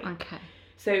why. Okay.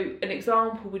 So an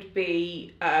example would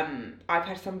be, I've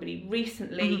had somebody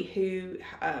recently who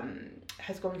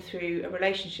has gone through a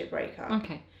relationship breakup.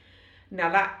 Okay.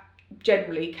 Now that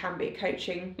generally can be a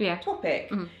coaching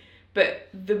topic, but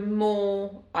the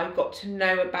more I got to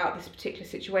know about this particular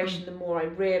situation, the more I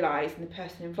realised, and the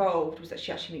person involved, was that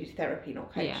she actually needed therapy,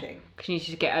 not coaching. Because she needed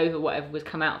to get over whatever was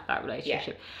come out of that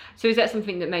relationship. So is that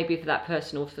something that maybe for that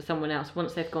person or for someone else,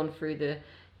 once they've gone through the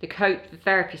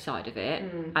therapy side of it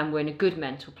and were in a good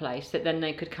mental place, that then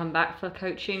they could come back for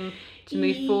coaching to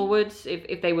move forwards?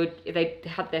 If they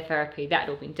had their therapy, that had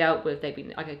all been dealt with, they've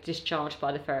been discharged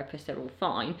by the therapist, they're all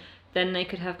fine, then they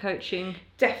could have coaching?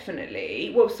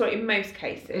 Definitely. Well, sorry, in most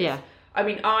cases. Yeah. I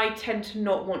mean, I tend to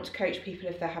not want to coach people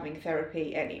if they're having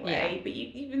therapy anyway, but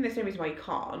even there's no reason why you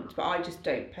can't, but I just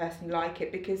don't personally like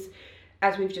it because,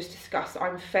 as we've just discussed,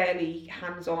 I'm fairly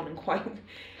hands-on and quite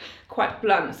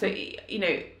blunt. So, you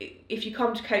know, if you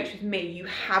come to coach with me, you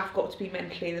have got to be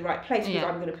mentally in the right place because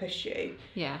I'm going to push you.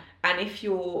 Yeah. And if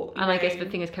you're... I guess the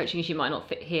thing is coaching is you might not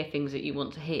hear things that you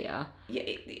want to hear. Yeah,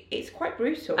 it's quite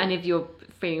brutal. And if you're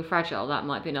feeling fragile, that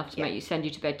might be enough to make you send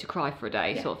you to bed to cry for a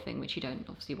day, sort of thing, which you don't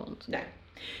obviously want. No.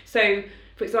 So,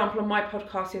 for example, on my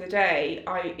podcast the other day,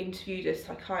 I interviewed a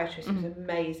psychiatrist who was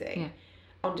amazing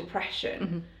on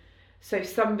depression. So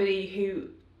somebody who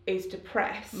is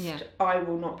depressed, I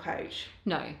will not coach.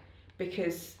 No.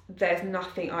 Because there's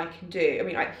nothing I can do. I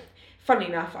mean, funnily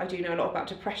enough, I do know a lot about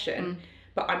depression,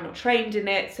 but I'm not trained in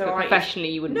it. So but professionally,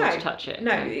 you wouldn't want to touch it.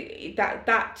 No,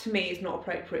 that to me is not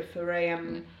appropriate for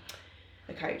a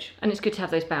coach. And it's good to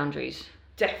have those boundaries.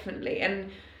 Definitely.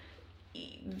 And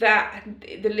that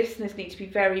the listeners need to be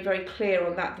very, very clear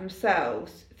on that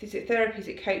themselves. Is it therapy? Is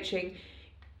it coaching?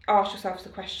 Ask yourself the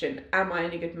question, am I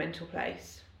in a good mental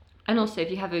place? And also, if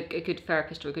you have a good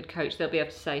therapist or a good coach, they'll be able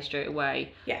to say straight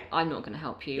away, I'm not going to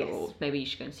help you, or maybe you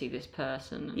should go and see this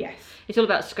person. Yes. It's all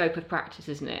about scope of practice,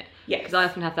 isn't it? Yes. Because I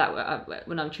often have that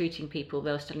when I'm treating people,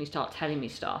 they'll suddenly start telling me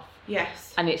stuff.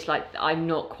 Yes. And it's like, I'm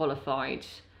not qualified,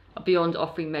 beyond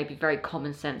offering maybe very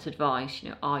common sense advice, you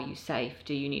know, are you safe?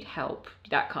 Do you need help?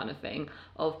 That kind of thing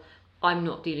of... I'm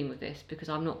not dealing with this because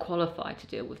I'm not qualified to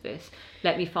deal with this.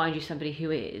 Let me find you somebody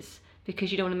who is,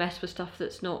 because you don't want to mess with stuff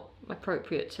that's not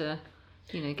appropriate to,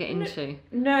 you know, get into.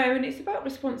 No, and it's about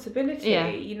responsibility. Yeah.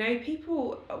 You know,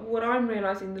 people, what I'm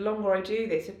realising the longer I do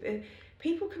this,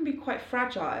 people can be quite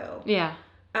fragile. Yeah.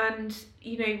 And,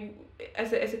 you know,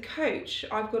 as a coach,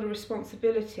 I've got a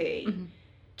responsibility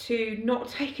to not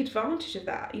take advantage of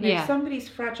that. You know, if somebody's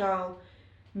fragile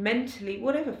mentally,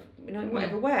 whatever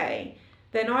way,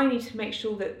 then I need to make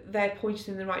sure that they're pointed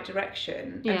in the right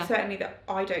direction. And certainly that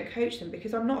I don't coach them,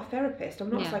 because I'm not a therapist, I'm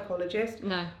not a psychologist,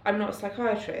 no, I'm not a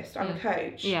psychiatrist, I'm a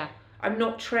coach. Yeah. I'm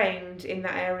not trained in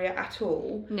that area at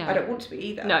all. No. I don't want to be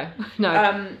either. No.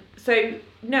 So,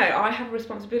 no, I have a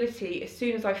responsibility as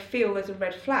soon as I feel there's a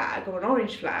red flag or an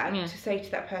orange flag to say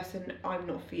to that person, I'm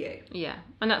not for you. Yeah,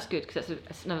 and that's good, because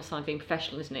that's another sign of being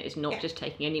professional, isn't it? It's not just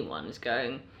taking anyone, it's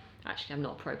going... Actually, I'm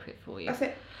not appropriate for you. That's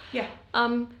it. Yeah.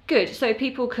 Good. So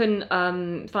people can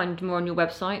find more on your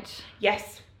website.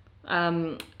 Yes.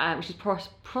 Which is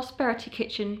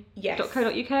prosperitykitchen.co.uk. Yes.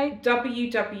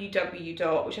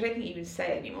 www. Which I don't think you even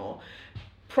say anymore.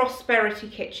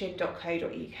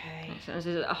 prosperitykitchen.co.uk. So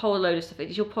there's a whole load of stuff.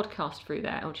 Is your podcast through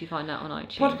there, or do you find that on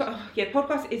iTunes? The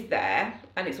podcast is there,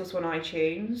 and it's also on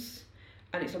iTunes.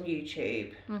 And it's on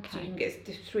YouTube. Okay. So you can get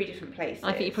 3 different places.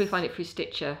 I think you probably find it through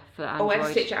Stitcher for Android. And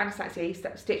Stitcher and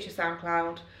Stitcher,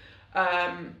 SoundCloud.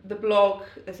 The blog,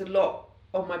 there's a lot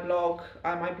on my blog.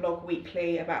 I blog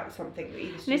weekly about something that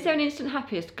either... And is there an instant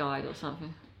happiest guide or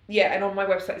something? Yeah, and on my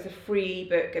website there's a free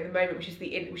book at the moment, which is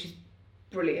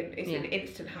brilliant. It's an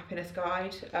instant happiness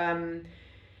guide,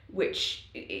 which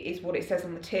is what it says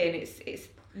on the tin. It's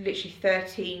literally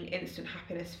 13 instant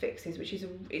happiness fixes, which is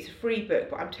it's a free book,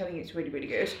 but I'm telling you, it's really, really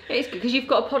good. It is good, because you've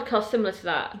got a podcast similar to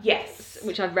that. Yes.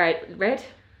 Which I've read.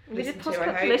 Listen to.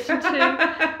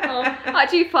 I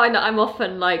do find that I'm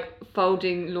often like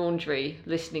folding laundry,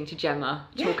 listening to Gemma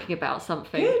talking about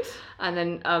something. Good. And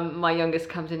then my youngest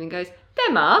comes in and goes,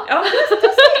 Gemma. Oh,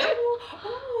 I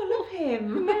love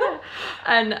him. Yeah.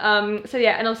 And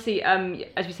and obviously,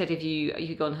 as we said, if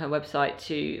you go on her website,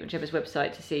 to Gemma's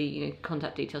website, to see, you know,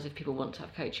 contact details if people want to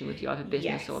have coaching with you, either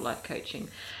business or life coaching.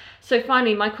 So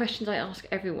finally, my questions I ask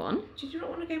everyone. Did you not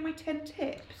want to go my 10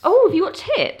 tips? Oh, have you got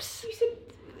tips? You said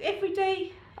every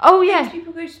day. Oh yeah.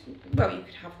 People go. Well, you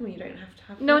could have them. You don't have to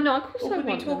have them. No, of course I want them.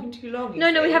 We've been talking too long.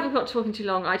 No, we haven't got talking too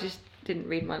long. I just didn't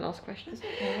read my last question. That's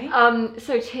okay.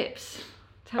 So tips.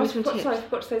 Tell me some tips. Sorry, I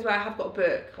forgot to say as well, I have got a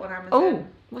book on Amazon. Oh,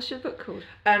 what's your book called?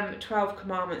 12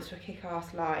 Commandments for a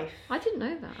Kick-Ass Life. I didn't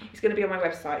know that. It's going to be on my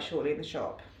website shortly in the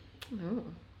shop. Oh,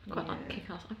 quite like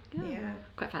Kick-Ass. Yeah.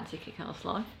 Quite fancy Kick-Ass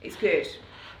Life. It's good.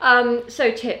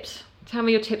 So tips. Tell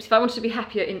me your tips. If I wanted to be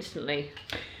happier instantly,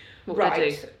 what would I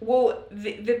do? Well,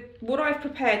 what I've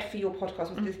prepared for your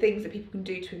podcast was the things that people can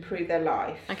do to improve their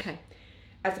life. Okay.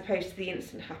 As opposed to the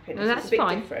instant happiness. No, that's it's a bit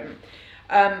fine. different.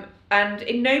 And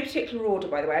in no particular order,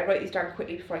 by the way, I wrote these down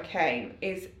quickly before I came,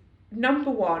 is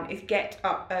number 1 is get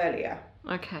up earlier.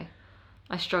 Okay.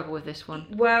 I struggle with this one.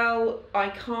 Well, I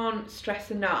can't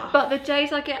stress enough. But the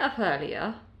days I get up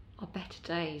earlier are better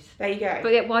days. There you go.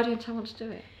 But yet, why don't I want to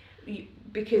do it?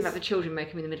 Because like the children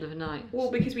making me in the middle of the night.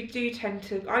 Well, because we do tend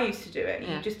to. I used to do it.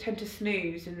 Yeah. You just tend to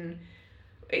snooze, and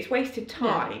it's wasted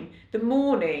time. Yeah. The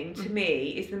morning, to me,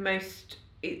 is the most.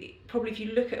 Probably, if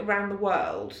you look at around the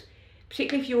world,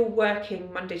 particularly if you're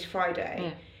working Monday to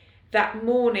Friday, that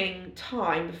morning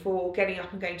time before getting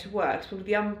up and going to work is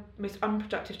probably the most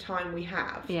unproductive time we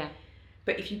have. Yeah.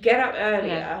 But if you get up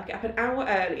earlier, get up an hour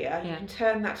earlier, you can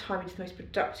turn that time into the most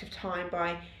productive time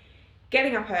by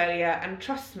getting up earlier. And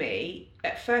trust me,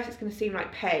 at first it's going to seem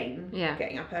like pain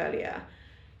getting up earlier.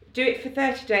 Do it for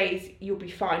 30 days, you'll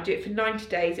be fine. Do it for 90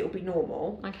 days, it'll be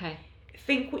normal. Okay.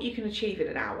 Think what you can achieve in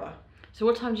an hour. So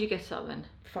what time do you get up then?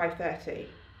 5:30.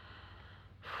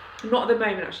 Not at the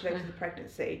moment, actually, because of the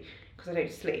pregnancy, because I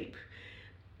don't sleep.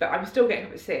 But I'm still getting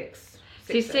up at 6.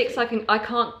 See, 6,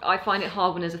 I find it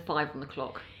hard when there's a 5 on the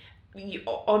clock. You,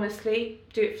 honestly,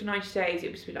 do it for 90 days,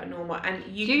 it'll just be like normal. And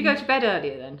do you go to bed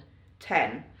earlier then?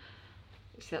 10.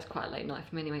 See, that's quite a late night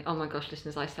for me anyway. Oh my gosh,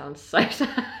 listeners, I sound so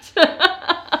sad.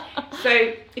 So,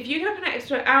 if you get up an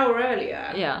extra hour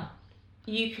earlier,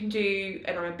 you can do,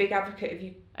 and I'm a big advocate of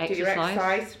you do your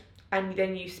exercise, and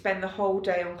then you spend the whole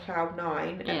day on cloud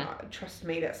 9, and trust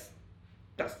me, that's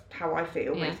how I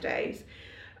feel most days.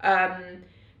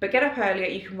 But get up earlier,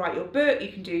 you can write your book, you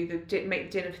can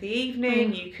make dinner for the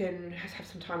evening, you can have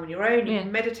some time on your own, you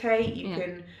can meditate, you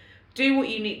can do what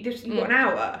you need. You've got an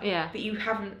hour that you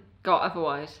haven't got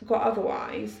otherwise.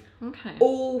 Okay.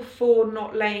 All for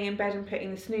not laying in bed and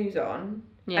putting the snooze on.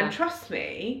 Yeah. And trust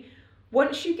me,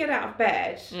 once you get out of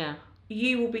bed,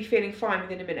 you will be feeling fine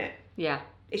within a minute. Yeah.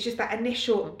 It's just that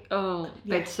initial... Oh,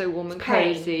 bed's so warm and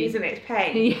pain, cosy. Isn't it? It's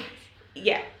pain. Yes.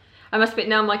 Yeah. I must admit,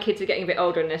 now my kids are getting a bit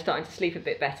older and they're starting to sleep a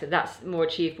bit better. That's more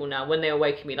achievable now. When they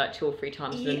awaken me like 2 or 3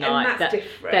 times in the night, and that's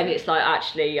different. Then it's like,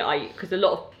 actually, because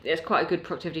it's quite a good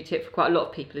productivity tip for quite a lot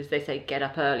of people, is they say get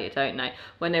up earlier, don't they?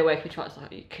 When they awake me, it's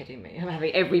like, are you kidding me? I'm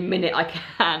having every minute I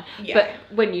can. Yeah.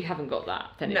 But when you haven't got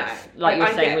that, then it's like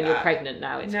you're saying when you're pregnant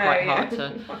now, it's quite hard to.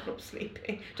 I'm not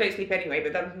sleeping. Don't sleep anyway,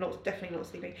 but I'm definitely not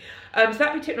sleeping. So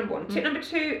that'd be tip number 1. Tip number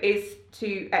 2 is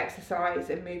to exercise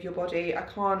and move your body. I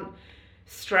can't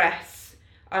stress.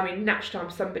 I mean, naturally,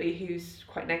 I'm somebody who's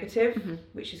quite negative,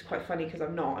 which is quite funny because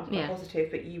I'm not. I'm quite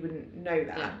positive, but you wouldn't know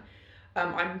that. Yeah.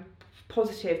 I'm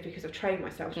positive because I've trained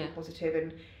myself to be positive,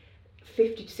 and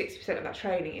 50 to 60% of that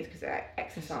training is because of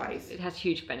exercise. It has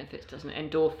huge benefits, doesn't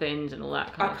it? Endorphins and all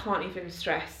that kind of... I can't even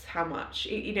stress how much.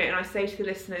 And I say to the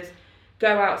listeners,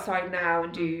 go outside now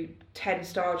and do 10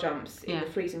 star jumps in the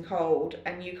freezing cold,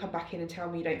 and you come back in and tell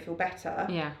me you don't feel better.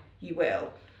 Yeah. You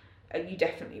will. You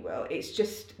definitely will. It's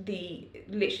just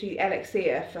literally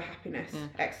elixir for happiness,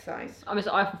 exercise. I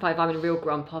often find if I'm in a real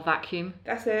grump, I'll vacuum.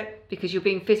 That's it. Because you're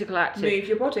being physical active. Move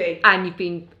your body. And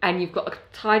you've got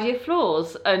tidier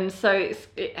floors, and so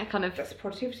it kind of... That's a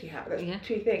productivity habit. That's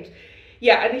 2 things.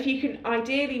 Yeah, and if you can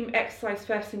ideally exercise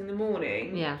first thing in the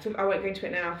morning, so I won't go into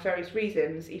it now for various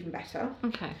reasons, even better.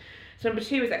 Okay. So number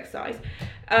 2 is exercise.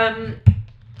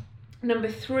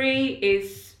 Number 3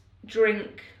 is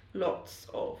drink lots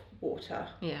of water.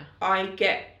 Yeah. I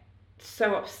get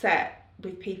so upset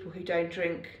with people who don't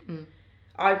drink.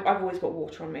 I've always got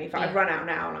water on me. In fact, I've run out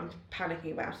now and I'm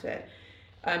panicking about it.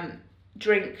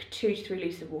 Drink 2 to 3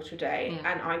 litres of water a day,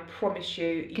 and I promise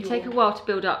you... It can take a while to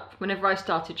build up. Whenever I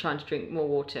started trying to drink more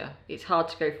water, it's hard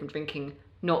to go from drinking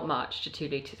not much to 2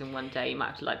 litres in one day. You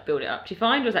might have to build it up. Do you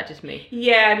find, or is that just me?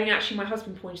 Yeah, I mean, actually, my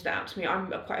husband pointed that out to me.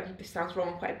 This sounds wrong,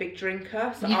 I'm quite a big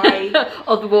drinker, so I...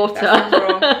 of the water. That sounds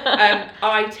wrong.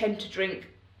 I tend to drink,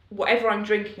 whatever I'm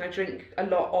drinking, I drink a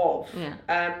lot of.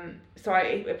 Yeah. So I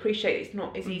appreciate it's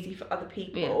not as easy for other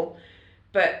people,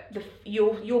 but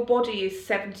your body is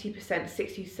 70%,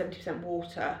 60 to 70%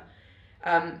 water.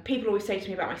 People always say to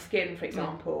me about my skin, for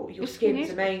example, your skin is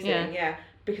amazing,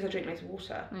 because I drink loads of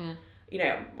water.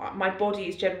 Yeah. My body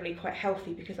is generally quite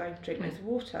healthy because I drink loads of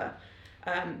water.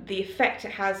 The effect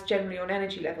it has generally on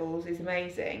energy levels is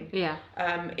amazing. Yeah.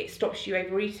 It stops you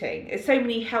overeating. There's so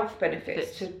many health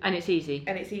benefits and it's easy.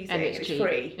 And it's easy. And it's cheap.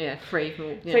 Free. Yeah, free.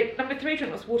 So number 3,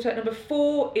 drink lots of water. Number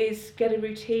 4 is get a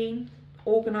routine.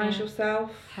 Organise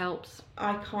yourself. Helps.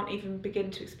 I can't even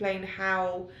begin to explain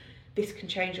how this can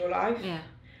change your life. Yeah.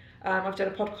 I've done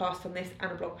a podcast on this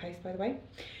and a blog post, by the way.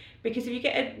 Because if you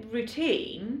get a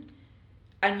routine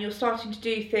and you're starting to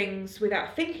do things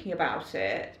without thinking about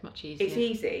it, It's much easier. it's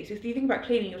easy. So if you think about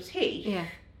cleaning your teeth, Yeah.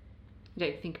 You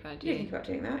don't think about it, do you you? don't think about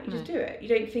doing that. You No. just do it. You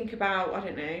don't think about, I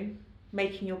don't know,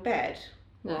 making your bed.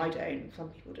 Well, No. I don't. Some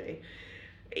people do.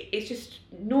 It's just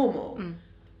normal. Mm.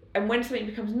 And when something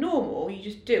becomes normal, you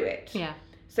just do it. Yeah.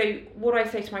 So what I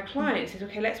say to my clients is,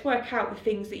 okay, let's work out the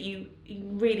things that you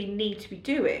really need to be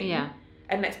doing. Yeah.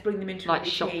 And let's bring them into Like a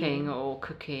routine. shopping or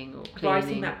cooking or cleaning.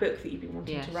 Writing that book that you've been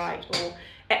wanting to write, or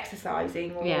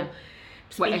exercising, or Yeah.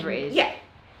 Whatever it is. Yeah.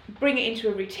 Bring it into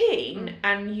a routine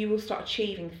and you will start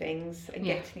achieving things and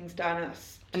getting things done.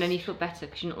 And then you feel better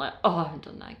because you're not like, oh, I haven't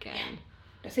done that again.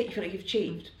 That's it, you feel like you've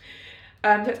achieved.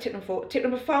 That's tip number 4. Tip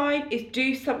number 5 is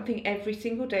do something every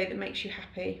single day that makes you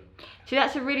happy. See,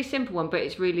 that's a really simple one, but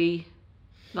it's really,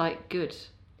 like, good.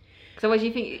 Because otherwise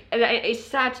you think, it's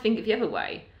sad to think of the other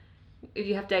way. If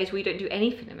you have days where you don't do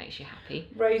anything that makes you happy.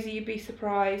 Rosie, you'd be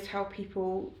surprised how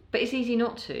But it's easy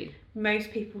not to.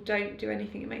 most people don't do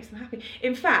anything that makes them happy.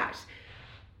 In fact,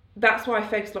 that's why I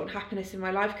focus a lot on happiness in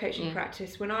my life coaching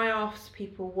practice. When I ask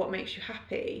people what makes you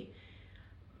happy,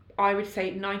 I would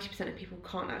say 90% of people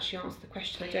can't actually answer the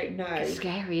question. They don't know. It's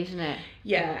scary, isn't it?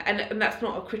 Yeah, and that's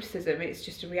not a criticism, it's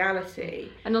just a reality.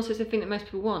 And also it's the thing that most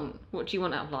people want. What do you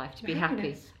want out of life? To be happy.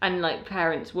 Happiness. And like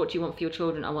parents, what do you want for your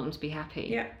children? I want them to be happy.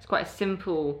 Yeah. It's quite a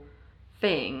simple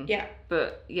thing. Yeah.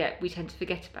 But yeah, we tend to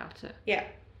forget about it. Yeah,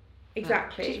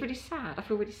 exactly. Which is really sad. I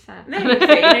feel really sad. No, you see,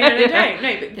 no, don't.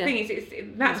 No, but the Yeah. thing is,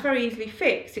 that's very easily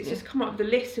fixed. It's just come up with a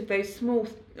list of those small.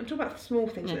 I'm talking about the small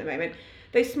things at the moment.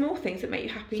 Those small things that make you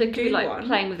happy. So it could be like one.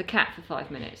 playing with a cat for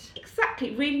 5 minutes.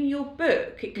 Exactly, reading your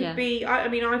book. It could be. I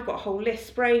mean, I've got a whole list.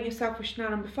 Spraying yourself with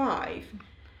Chanel No. 5.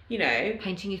 You know,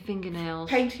 Painting your fingernails.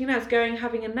 painting your nails, going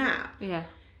having a nap. Yeah.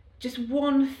 Just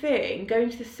one thing. Going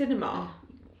to the cinema.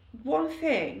 One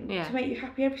thing Yeah. to make you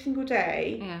happy every single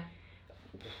day. Yeah.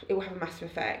 It will have a massive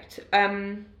effect.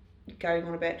 Going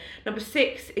on a bit. Number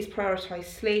 6 is prioritise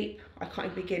sleep. I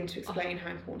can't even begin to explain how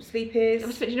important sleep is.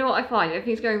 But do you know what I find? If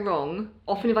everything's going wrong,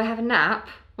 often if I have a nap,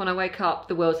 when I wake up,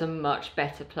 the world's a much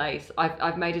better place.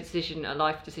 I've made a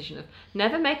life decision of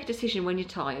never make a decision when you're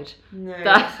tired. No,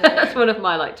 That's one of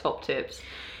my top tips.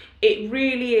 It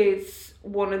really is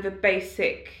one of the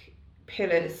basic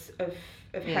pillars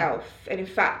of health. And in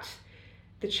fact,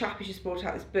 the chap who just brought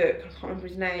out this book, I can't remember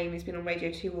his name, he's been on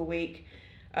Radio 2 all week.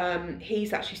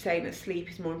 He's actually saying that sleep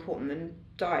is more important than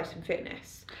diet and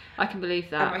fitness. I can believe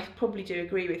that. And I probably do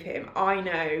agree with him. I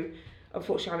know,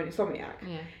 unfortunately, I'm an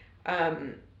insomniac. Yeah.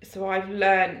 So I've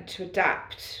learned to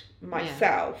adapt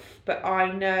myself, but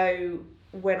I know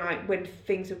when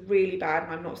things are really bad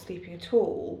and I'm not sleeping at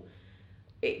all,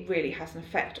 it really has an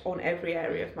effect on every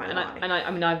area of my life. I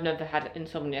mean, I've never had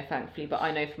insomnia, thankfully, but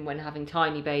I know from when having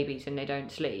tiny babies and they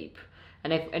don't sleep,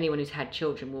 and if anyone who's had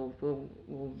children will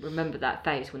remember that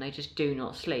phase when they just do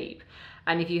not sleep.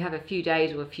 And if you have a few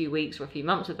days or a few weeks or a few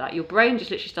months of that, your brain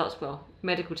just literally starts,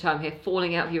 medical term here,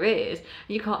 falling out of your ears. And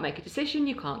you can't make a decision,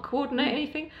 you can't coordinate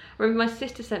anything. I remember my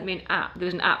sister sent me an app. There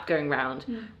was an app going around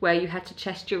where you had to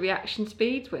test your reaction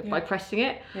speeds by pressing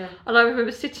it. Yeah. And I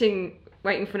remember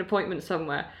waiting for an appointment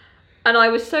somewhere. And I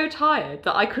was so tired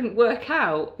that I couldn't work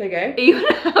out there you go.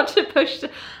 even how to push.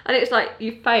 And it's like,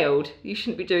 you failed. You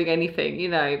shouldn't be doing anything,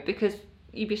 because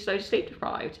you'd be so sleep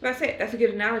deprived. That's it. That's a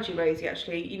good analogy, Rosie,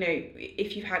 actually.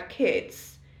 If you've had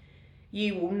kids,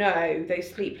 you will know those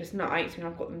sleepless nights,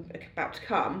 I've got them about to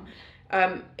come,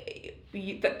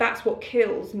 that's what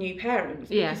kills new parents,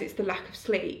 because it's the lack of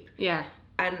sleep. Yeah.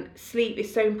 And sleep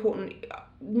is so important,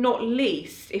 not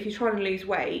least if you're trying to lose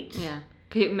weight. Yeah.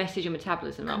 Because it messes your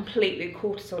metabolism up. Completely.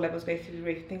 Cortisol levels go through the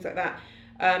roof, things like that.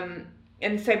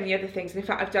 And so many other things. And in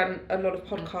fact, I've done a lot of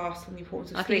podcasts on the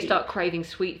importance of sleep. I think you start craving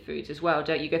sweet foods as well,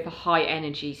 don't you? Go for high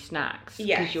energy snacks.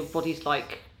 Yes. Because your body's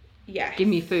like, yes, give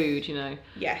me food,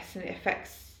 Yes, and it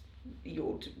affects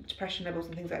your depression levels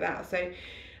and things like that. So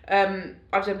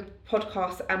I've done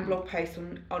podcasts and blog posts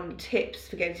on tips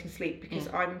for getting sleep, because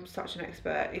I'm such an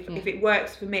expert. If it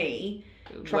works for me,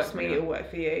 trust me, it'll work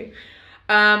for you.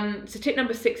 So tip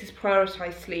number 6 is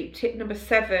prioritise sleep. Tip number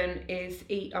 7 is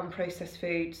eat unprocessed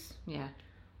foods. Yeah.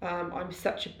 I'm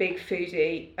such a big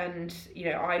foodie, and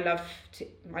I love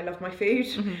my food.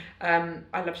 Mm-hmm.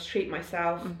 I love to treat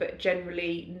myself, but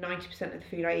generally 90% of the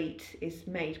food I eat is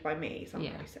made by me. It's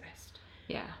unprocessed.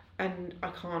 Yeah. And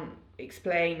I can't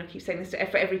explain. I keep saying this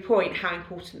at every point how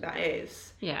important that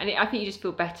is. Yeah, and I think you just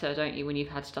feel better, don't you, when you've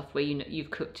had stuff where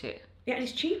you've cooked it Yeah, and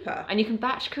it's cheaper. And you can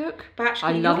batch cook. Batch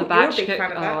I cook. love a batch You're a big cook.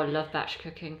 fan of that. Oh, I love batch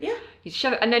cooking. Yeah. You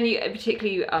shove it, and then you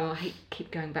particularly. I hate keep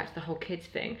going back to the whole kids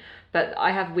thing, but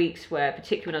I have weeks where,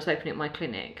 particularly when I was opening up my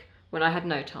clinic, when I had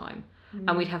no time,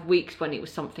 and we'd have weeks when it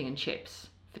was something and chips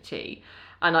for tea.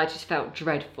 And I just felt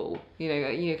dreadful,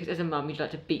 because as a mum, you'd like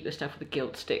to beat yourself with a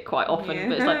guilt stick quite often. Yeah.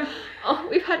 But it's like, oh,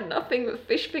 we've had nothing but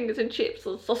fish fingers and chips,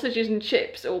 or sausages and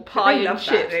chips, or pie and chips.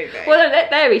 That, don't they? Well,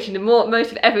 they're eating most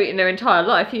have ever eaten in their entire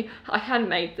life. I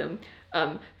handmade them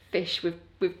fish with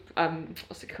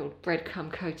what's it called,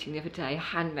 breadcrumb coating the other day. I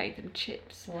handmade them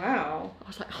chips. Wow. I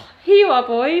was like, oh, here you are,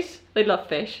 boys. They love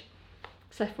fish.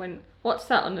 Seth went, what's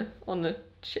that on the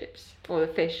chips or the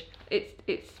fish?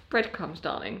 It's breadcrumbs,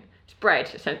 darling.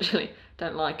 Bread, essentially.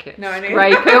 Don't like it. No, I know.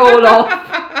 Scrape it all off.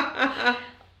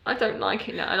 I don't like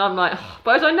it now. And I'm like,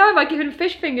 but as I know, if I'd given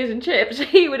fish fingers and chips,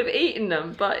 he would have eaten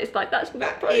them. But it's like, that's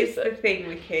not That is the thing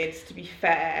with kids, to be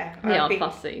fair. They I are think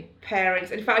fussy.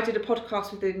 Parents, in fact, I did a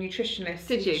podcast with a nutritionist.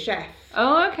 Did you? Chef.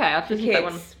 Oh, okay. I've For listened to that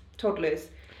one. kids, toddlers.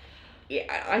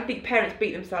 Yeah, I think parents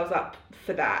beat themselves up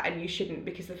for that, and you shouldn't,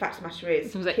 because the fact of the matter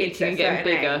is, Sometimes they're kids eating at and a getting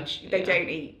certain bigger. age, they don't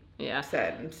eat Yeah.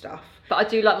 certain stuff. But I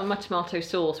do like my tomato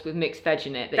sauce with mixed veg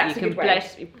in it. That's you a can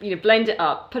good way. blend it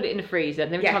up, put it in the freezer,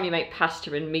 and every Yeah. time you make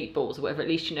pasta and meatballs or whatever, at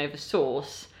least the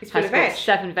sauce It's full has of got veg.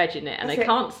 7 veg in it, and That's they it.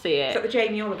 can't see Is that it. the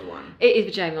Jamie Oliver one? It is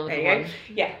the Jamie Oliver There you one. go.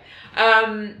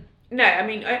 Yeah. No, I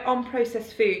mean, on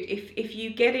processed food, if you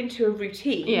get into a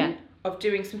routine Yeah. of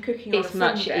doing some cooking on a It's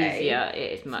much Sunday, easier.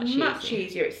 It is much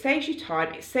easier. It saves you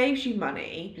time, it saves you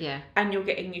money, Yeah. and you're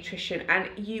getting nutrition, and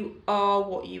you are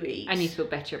what you eat. And you feel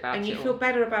better about and it. you feel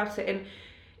better about it. And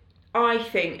I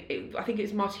think it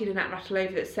was Martina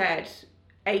Navratilova that said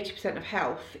 80% of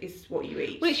health is what you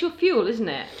eat. Well, it's your fuel, isn't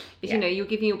it? It's, Yeah. you're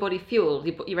giving your body fuel.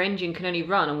 Your engine can only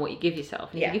run on what you give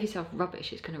yourself. And if Yeah. you give yourself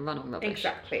rubbish, it's going to run on rubbish.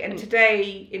 Exactly. And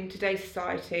today, in today's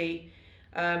society,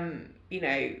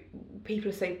 people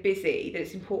are so busy that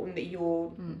it's important that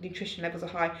your nutrition levels are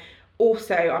high.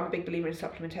 Also, I'm a big believer in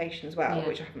supplementation as well, Yeah.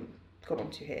 which I haven't got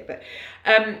onto here. But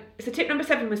so tip number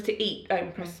 7 was to eat the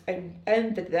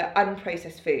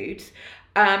unprocessed foods.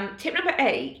 Tip number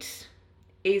 8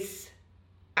 is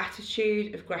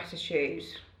attitude of gratitude.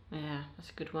 Yeah, that's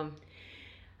a good one.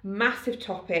 Massive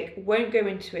topic, won't go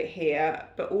into it here,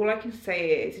 but all I can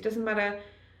say is it doesn't matter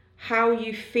how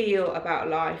you feel about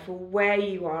life or where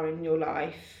you are in your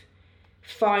life,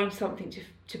 find something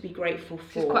to be grateful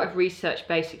for. It's quite a research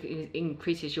basically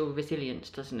increases your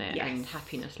resilience, doesn't it? Yes. And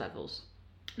happiness levels.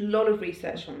 A lot of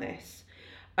research on this,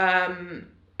 and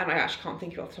I actually can't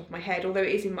think of it off the top of my head, although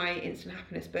it is in my Instant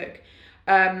Happiness book.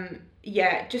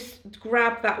 Just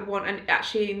grab that one, and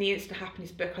actually in the Instant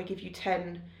Happiness book I give you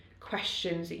 10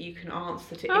 questions that you can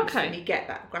answer to instantly get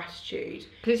that gratitude.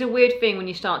 Because it's a weird thing when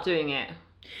you start doing it.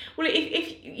 Well,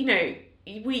 if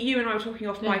you and I were talking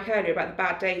off mic earlier about the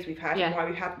bad days we've had and why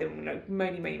we had them,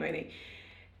 moaning.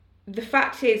 The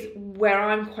fact is, where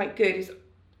I'm quite good is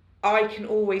I can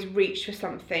always reach for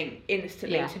something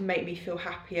instantly to make me feel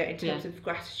happier in terms of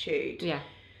gratitude. Yeah.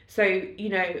 So,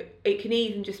 it can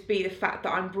even just be the fact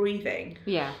that I'm breathing.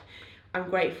 Yeah. I'm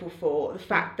grateful for. The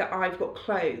fact that I've got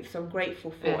clothes, I'm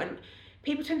grateful for. Yeah. And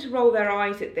people tend to roll their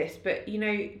eyes at this, but,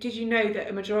 did you know that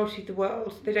a majority of the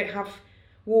world, they don't have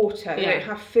water, they don't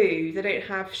have food, they don't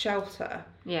have shelter.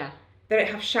 Yeah. They don't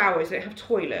have showers, they don't have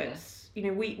toilets.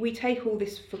 We take all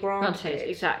this for granted.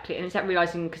 Exactly. And it's that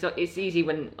realising, because it's easy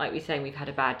when, like we're saying, we've had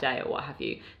a bad day or what have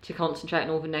you, to concentrate on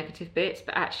all the negative bits,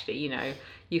 but actually,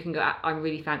 you can go, I'm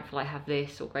really thankful I have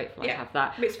this, or grateful I have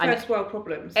that. It's first world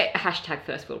problems. Hashtag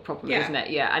first world problem, isn't it?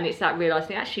 Yeah. And it's that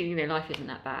realising, actually, life isn't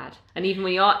that bad. And even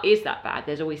when is that bad,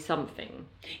 there's always something.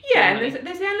 Yeah, and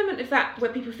there's an element of that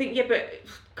where people think, but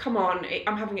come on,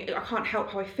 I can't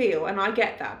help how I feel. And I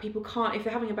get that. People can't, if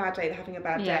they're having a bad day, they're having a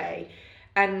bad day.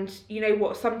 And you know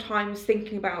what, sometimes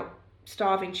thinking about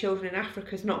starving children in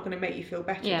Africa is not going to make you feel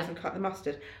better. It doesn't cut the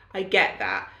mustard. I get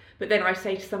that. But then I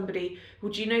say to somebody,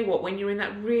 well, do you know what, when you're in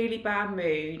that really bad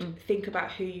mood, think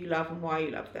about who you love and why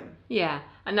you love them. Yeah,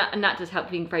 and that does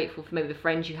help being grateful for maybe the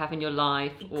friends you have in your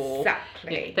life, or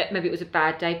exactly that maybe it was a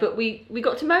bad day, but we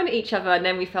got to moan at each other and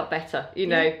then we felt better,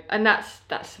 and that's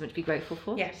something to be grateful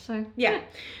for. Yes. So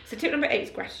So tip number 8 is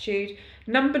gratitude.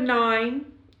 Number 9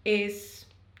 is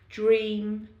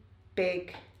dream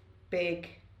big.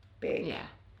 Yeah.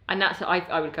 And that's,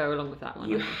 I would go along with that one.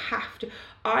 You have to.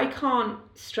 I can't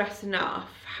stress enough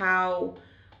how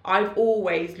I've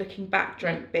always, looking back,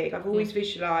 dreamt big. I've always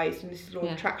visualised, and this is law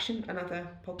of attraction, another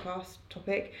podcast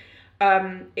topic.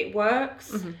 It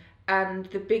works, and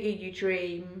the bigger you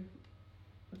dream,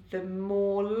 the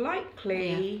more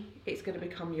likely it's going to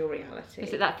become your reality.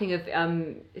 Is it that thing of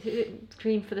is it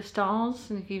Dream for the Stars?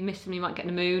 And if you miss them, you might get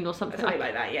the moon or something. Something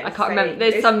like that. Yeah. I can't remember.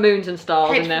 There's some moons and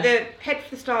stars in there. Head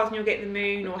for the stars and you'll get the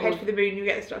moon, or head for the moon and you'll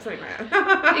get the stars. Something like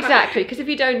that. Exactly, because if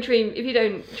you don't dream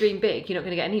big, you're not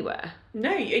going to get anywhere.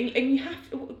 No, and you have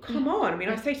to come on. I mean,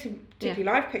 I say to particularly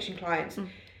life coaching clients,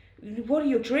 what are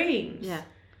your dreams? Yeah.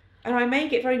 And I may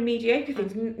get very mediocre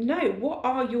things. No, what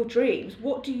are your dreams?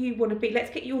 What do you want to be? Let's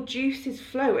get your juices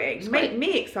flowing. Make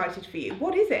me excited for you.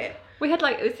 What is it? We were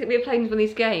playing one of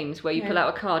these games where you pull out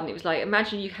a card and it was like,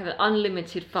 imagine you have an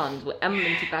unlimited funds or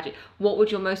unlimited budget. What would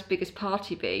your most biggest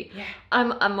party be? Yeah. I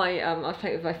was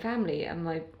playing with my family, and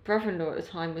my brother-in-law at the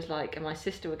time was like, and my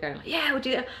sister were going like, yeah, we'll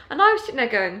do that. And I was sitting there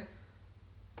going,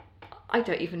 I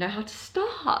don't even know how to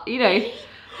start, you know.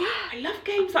 Yeah, I love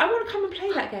games. I want to come and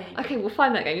play that game. Okay, we'll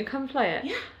find that game. You come and play it.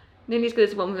 Yeah. Nearly as good as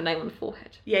the one with a name on the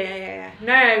forehead. Yeah.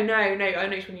 No. I know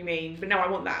which one you mean, but no,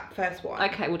 I want that first one.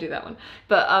 Okay, we'll do that one.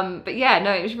 But yeah,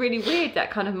 no, it was really weird,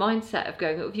 that kind of mindset of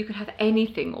going, if you could have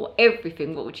anything or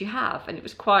everything, what would you have? And it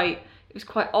was quite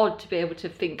odd to be able to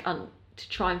think to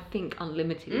try and think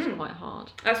unlimited is quite hard.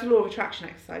 That's a law of attraction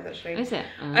exercise, actually. Is it?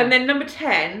 And then number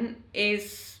 10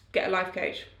 is get a life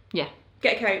coach. Yeah.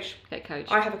 Get a coach.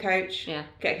 I have a coach. Yeah.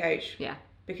 Get a coach. Yeah.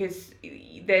 Because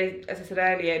there's, as I said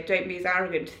earlier, don't be as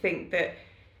arrogant to think that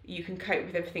you can cope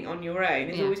with everything on your own.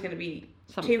 There's always going to be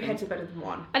two heads are better than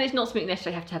one. And it's not something you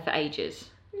necessarily have to have for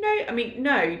ages. No, I mean,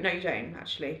 no, you don't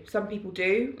actually. Some people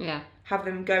do. Yeah. Have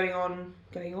them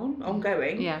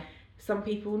ongoing. Yeah. Some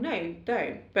people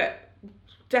don't. But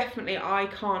definitely, I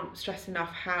can't stress enough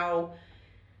how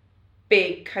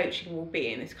big coaching will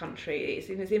be in this country. It's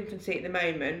in its infancy at the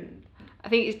moment. I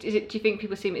think, do you think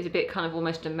people see it as a bit kind of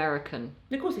almost American?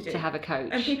 Of course they do. To have a coach.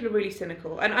 And people are really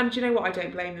cynical. And do you know what? I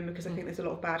don't blame them, because I think there's a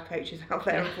lot of bad coaches out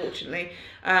there, unfortunately.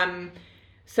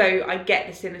 So I get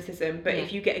the cynicism, but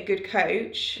if you get a good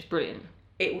coach... It's brilliant.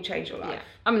 It will change your life. Yeah.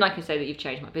 I mean, I can say that you've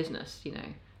changed my business, you know.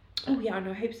 Oh, yeah,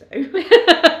 I hope so.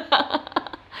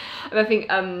 And I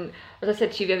think, as I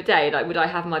said to you the other day, like, would I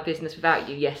have my business without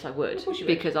you? Yes, I would. Of course you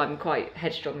would. Because I'm quite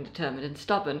headstrong and determined and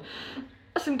stubborn.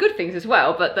 Some good things as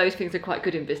well, but those things are quite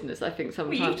good in business, I think,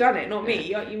 sometimes. Well, you've done it, not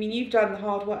me. I mean, you've done the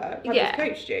hard work. I've just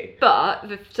coached you. But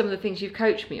some of the things you've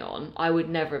coached me on, I would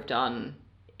never have done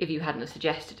if you hadn't have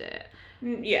suggested it.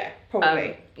 Yeah,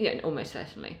 probably. Yeah, almost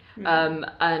certainly.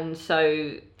 And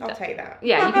so... I'll take that.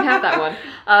 Yeah, you can have that one.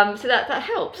 So that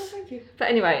helps. Oh, thank you. But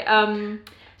anyway,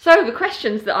 so the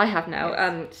questions that I have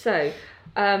now. Yes.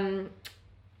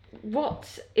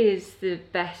 What is the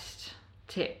best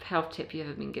health tip you've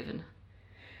ever been given?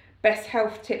 Best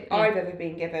health tip I've ever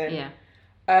been given? Yeah.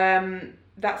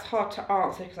 That's hard to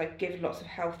answer because I give lots of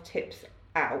health tips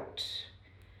out.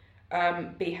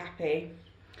 Be happy.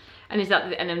 And is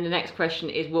that? And then the next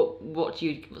question is, what's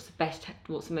the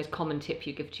most common tip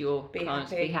you give to your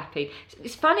clients? Be happy.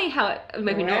 It's funny how,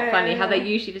 maybe not funny, how they're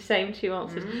usually the same two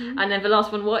answers. And then the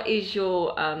last one, what is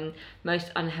your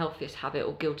most unhealthiest habit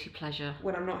or guilty pleasure?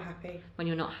 When I'm not happy. When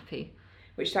you're not happy.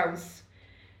 Which sounds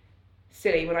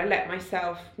silly. When I let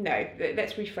myself... No,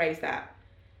 let's rephrase that.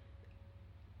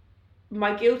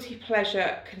 My guilty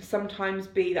pleasure can sometimes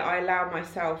be that I allow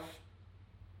myself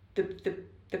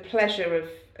the pleasure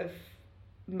of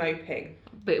moping.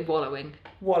 Bit of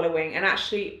wallowing. And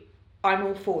actually, I'm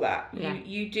all for that. Yeah.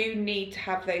 You do need to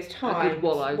have those times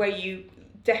where you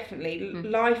definitely...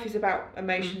 Life is about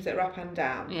emotions that are up and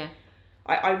down. Yeah.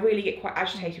 I really get quite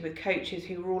agitated with coaches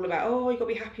who are all about, you've got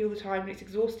to be happy all the time and it's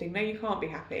exhausting. No, you can't be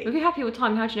happy. If you're happy all the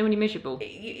time, how do you know when you're miserable?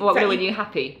 Exactly. When you're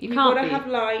happy? You've got to have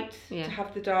light to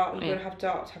have the dark. You've got to have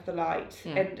dark to have the light.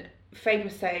 Yeah. And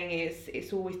famous saying is,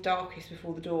 it's always darkest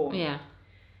before the dawn. Yeah.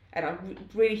 And I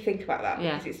really think about that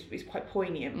because it's quite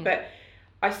poignant. But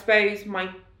I suppose my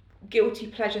guilty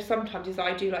pleasure sometimes is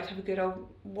I do like to have a good old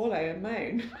wallow and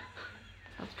moan.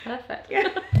 That's perfect.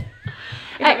 Yeah.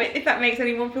 If that makes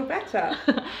anyone feel better.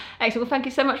 Excellent. Well, thank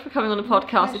you so much for coming on the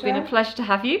podcast. It's been a pleasure to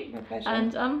have you. My pleasure.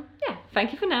 And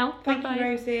thank you for now. Thank you,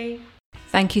 Rosie.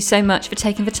 Thank you so much for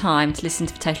taking the time to listen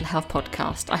to the Total Health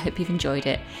Podcast. I hope you've enjoyed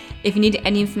it. If you need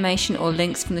any information or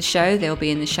links from the show, they'll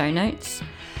be in the show notes.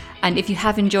 And if you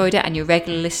have enjoyed it and you're a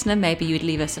regular listener, maybe you would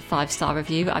leave us a 5-star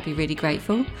review. I'd be really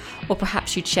grateful. Or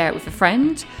perhaps you'd share it with a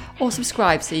friend or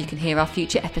subscribe so you can hear our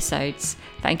future episodes.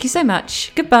 Thank you so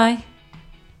much. Goodbye.